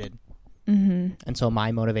separated. And so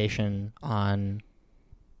my motivation on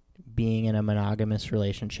being in a monogamous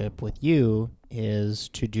relationship with you is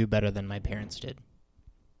to do better than my parents did.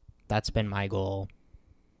 That's been my goal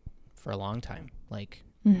for a long time. Like,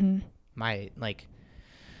 my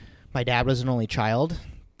dad was an only child.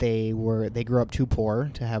 They grew up too poor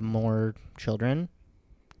to have more children.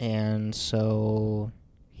 And so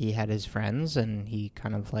he had his friends, and he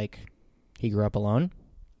kind of like, he grew up alone.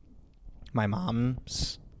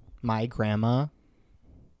 My grandma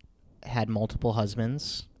had multiple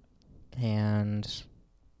husbands, and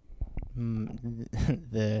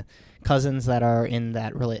the cousins that are in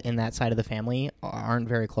that side of the family aren't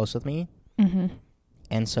very close with me. Mm-hmm.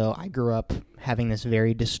 And so I grew up having this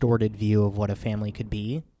very distorted view of what a family could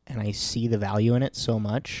be, and I see the value in it so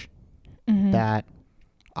much that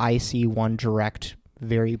I see one direct,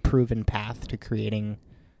 very proven path to creating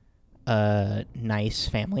a nice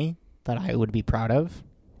family that I would be proud of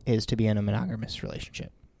is to be in a monogamous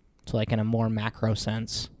relationship. So like in a more macro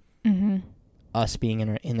sense, us being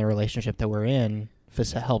in the relationship that we're in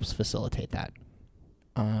helps facilitate that.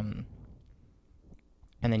 And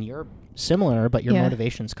then you're similar, but your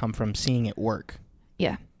motivations come from seeing it work.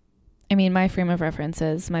 Yeah. I mean, my frame of reference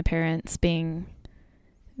is my parents being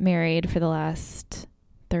married for the last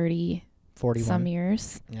 30 41 some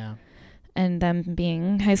years. Yeah. And them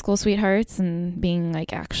being high school sweethearts and being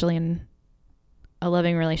like actually in a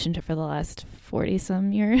loving relationship for the last 40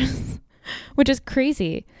 some years, which is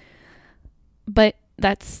crazy. But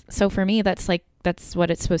so for me, that's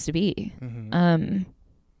what it's supposed to be.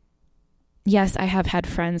 Yes, I have had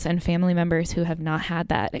friends and family members who have not had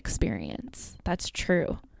that experience. That's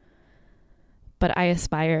true. But I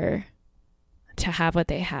aspire to have what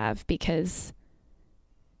they have because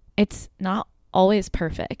it's not always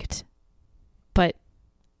perfect, but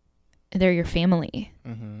they're your family.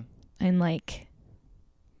 And like,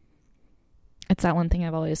 it's that one thing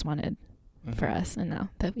I've always wanted for us, and now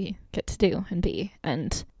that we get to do and be.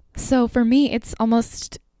 And so for me, it's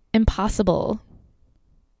almost impossible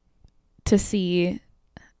to see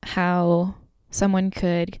how someone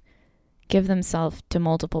could give themselves to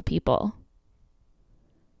multiple people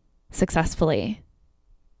successfully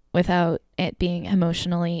without it being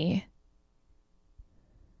emotionally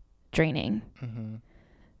draining.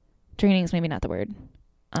 Draining is maybe not the word.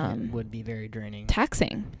 It would be very draining.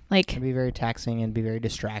 Taxing. Like, it'd be very taxing and be very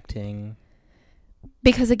distracting.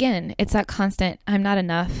 Because again, it's that constant, I'm not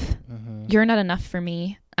enough. You're not enough for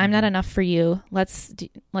me. I'm not enough for you. Let's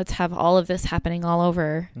have all of this happening all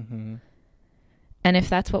over. And if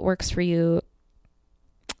that's what works for you,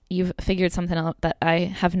 you've figured something out that I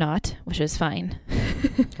have not, which is fine.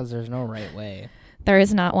 Because there's no right way. There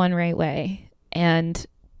is not one right way. And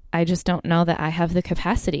I just don't know that I have the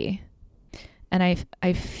capacity. And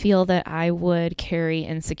I feel that I would carry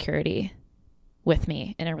insecurity with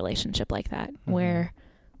me in a relationship like that, where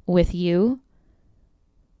with you,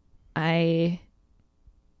 I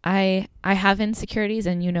have insecurities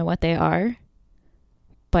and you know what they are,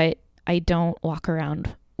 but I don't walk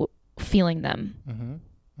around feeling them.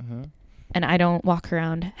 And I don't walk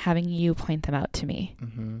around having you point them out to me.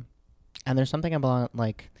 And there's something about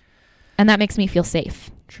and that makes me feel safe.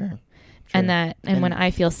 Sure. And when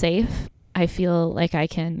I feel safe, I feel like I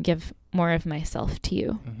can give more of myself to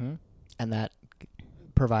you. And that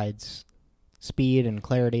provides speed and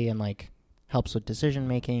clarity and helps with decision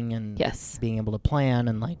making and being able to plan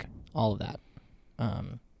and all of that.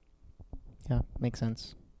 Yeah, makes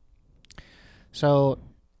sense. So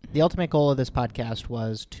the ultimate goal of this podcast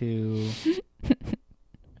was to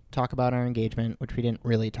talk about our engagement, which we didn't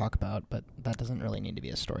really talk about, but that doesn't really need to be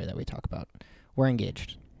a story that we talk about. We're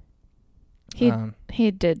engaged.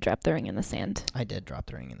 He did drop the ring in the sand. I did drop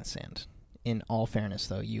the ring in the sand. In all fairness,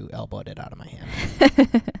 though, you elbowed it out of my hand.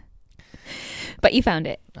 But you found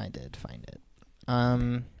it. I did find it.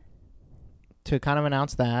 To kind of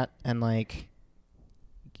announce that and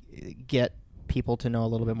get people to know a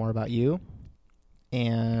little bit more about you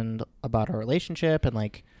and about our relationship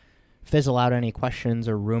and fizzle out any questions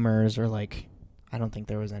or rumors or I don't think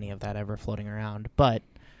there was any of that ever floating around, but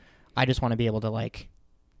I just want to be able to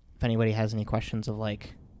if anybody has any questions of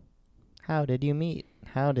how did you meet?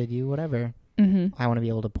 How did you whatever? I want to be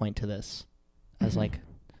able to point to this as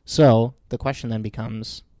so the question then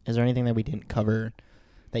becomes, is there anything that we didn't cover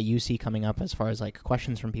that you see coming up as far as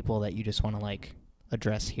questions from people that you just want to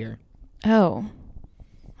address here? Oh,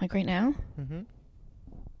 right now?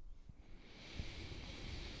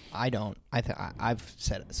 I don't. I've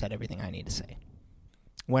said everything I need to say.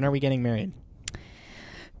 When are we getting married?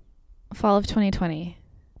 Fall of 2020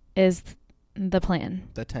 is the plan.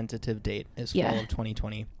 The tentative date is fall of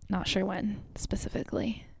 2020. Not sure when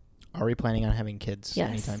specifically. Are we planning on having kids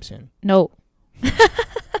anytime soon? No.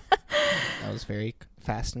 That was very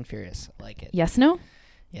fast and furious. I like it. Yes, no?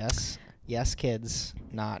 Yes. Yes, kids.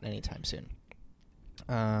 Not anytime soon.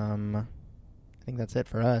 I think that's it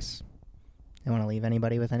for us. You want to leave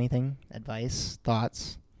anybody with anything? Advice?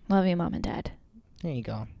 Thoughts? Love you, Mom and Dad. There you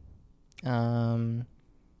go.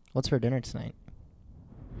 What's for dinner tonight?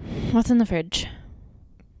 What's in the fridge?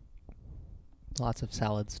 Lots of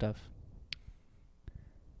salad stuff.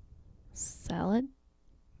 Salad?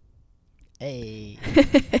 Hey.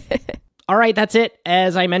 All right, that's it.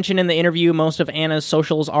 As I mentioned in the interview, most of Anna's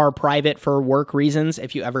socials are private for work reasons.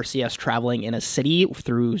 If you ever see us traveling in a city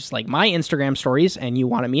through like my Instagram stories and you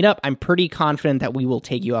want to meet up, I'm pretty confident that we will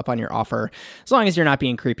take you up on your offer, as long as you're not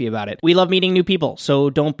being creepy about it. We love meeting new people, so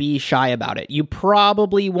don't be shy about it. You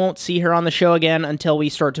probably won't see her on the show again until we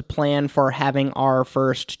start to plan for having our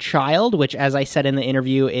first child, which, as I said in the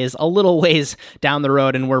interview, is a little ways down the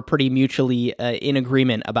road, and we're pretty mutually in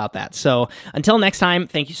agreement about that. So until next time,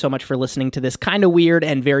 thank you so much for listening to this kind of weird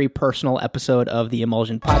and very personal episode of the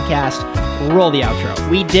Emulsion Podcast. Roll the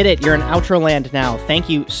outro. We did it. You're in outro land now. Thank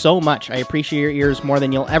you so much. I appreciate your ears more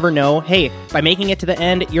than you'll ever know. Hey, by making it to the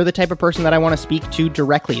end, you're the type of person that I want to speak to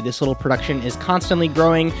directly. This little production is constantly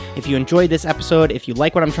growing. If you enjoyed this episode, if you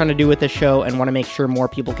like what I'm trying to do with this show and want to make sure more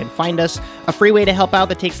people can find us, a free way to help out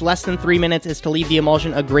that takes less than 3 minutes is to leave the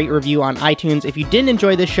Emulsion a great review on iTunes. If you didn't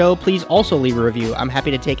enjoy this show, please also leave a review. I'm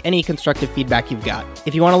happy to take any constructive feedback you've got.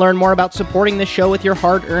 If you want to learn more about supporting this show with your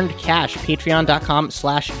hard-earned cash,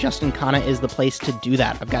 patreon.com/JustinKhanna is the place to do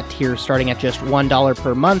that. I've got tiers starting at just $1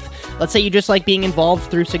 per month. Let's say you just like being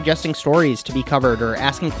involved through suggesting stories to be covered or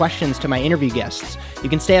asking questions to my interview guests. You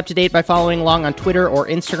can stay up to date by following along on Twitter or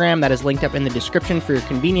Instagram. That is linked up in the description for your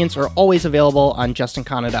convenience, or always available on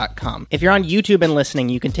JustinKhanna.com. If you're on YouTube and listening,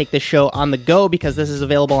 you can take this show on the go because this is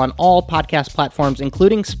available on all podcast platforms,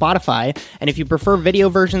 including Spotify. And if you prefer video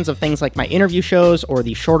versions of things like my interview shows or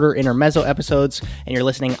the shorter intermezzo episodes, and you're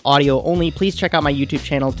listening audio only, please check out my YouTube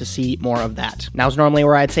channel to see more of that. Now's normally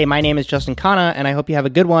where I'd say my name is Justin Khanna, and I hope you have a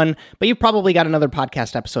good one, but you've probably got another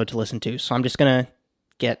podcast episode to listen to, so I'm just gonna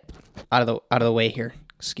get out of the way here.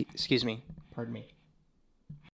 Excuse me. Pardon me.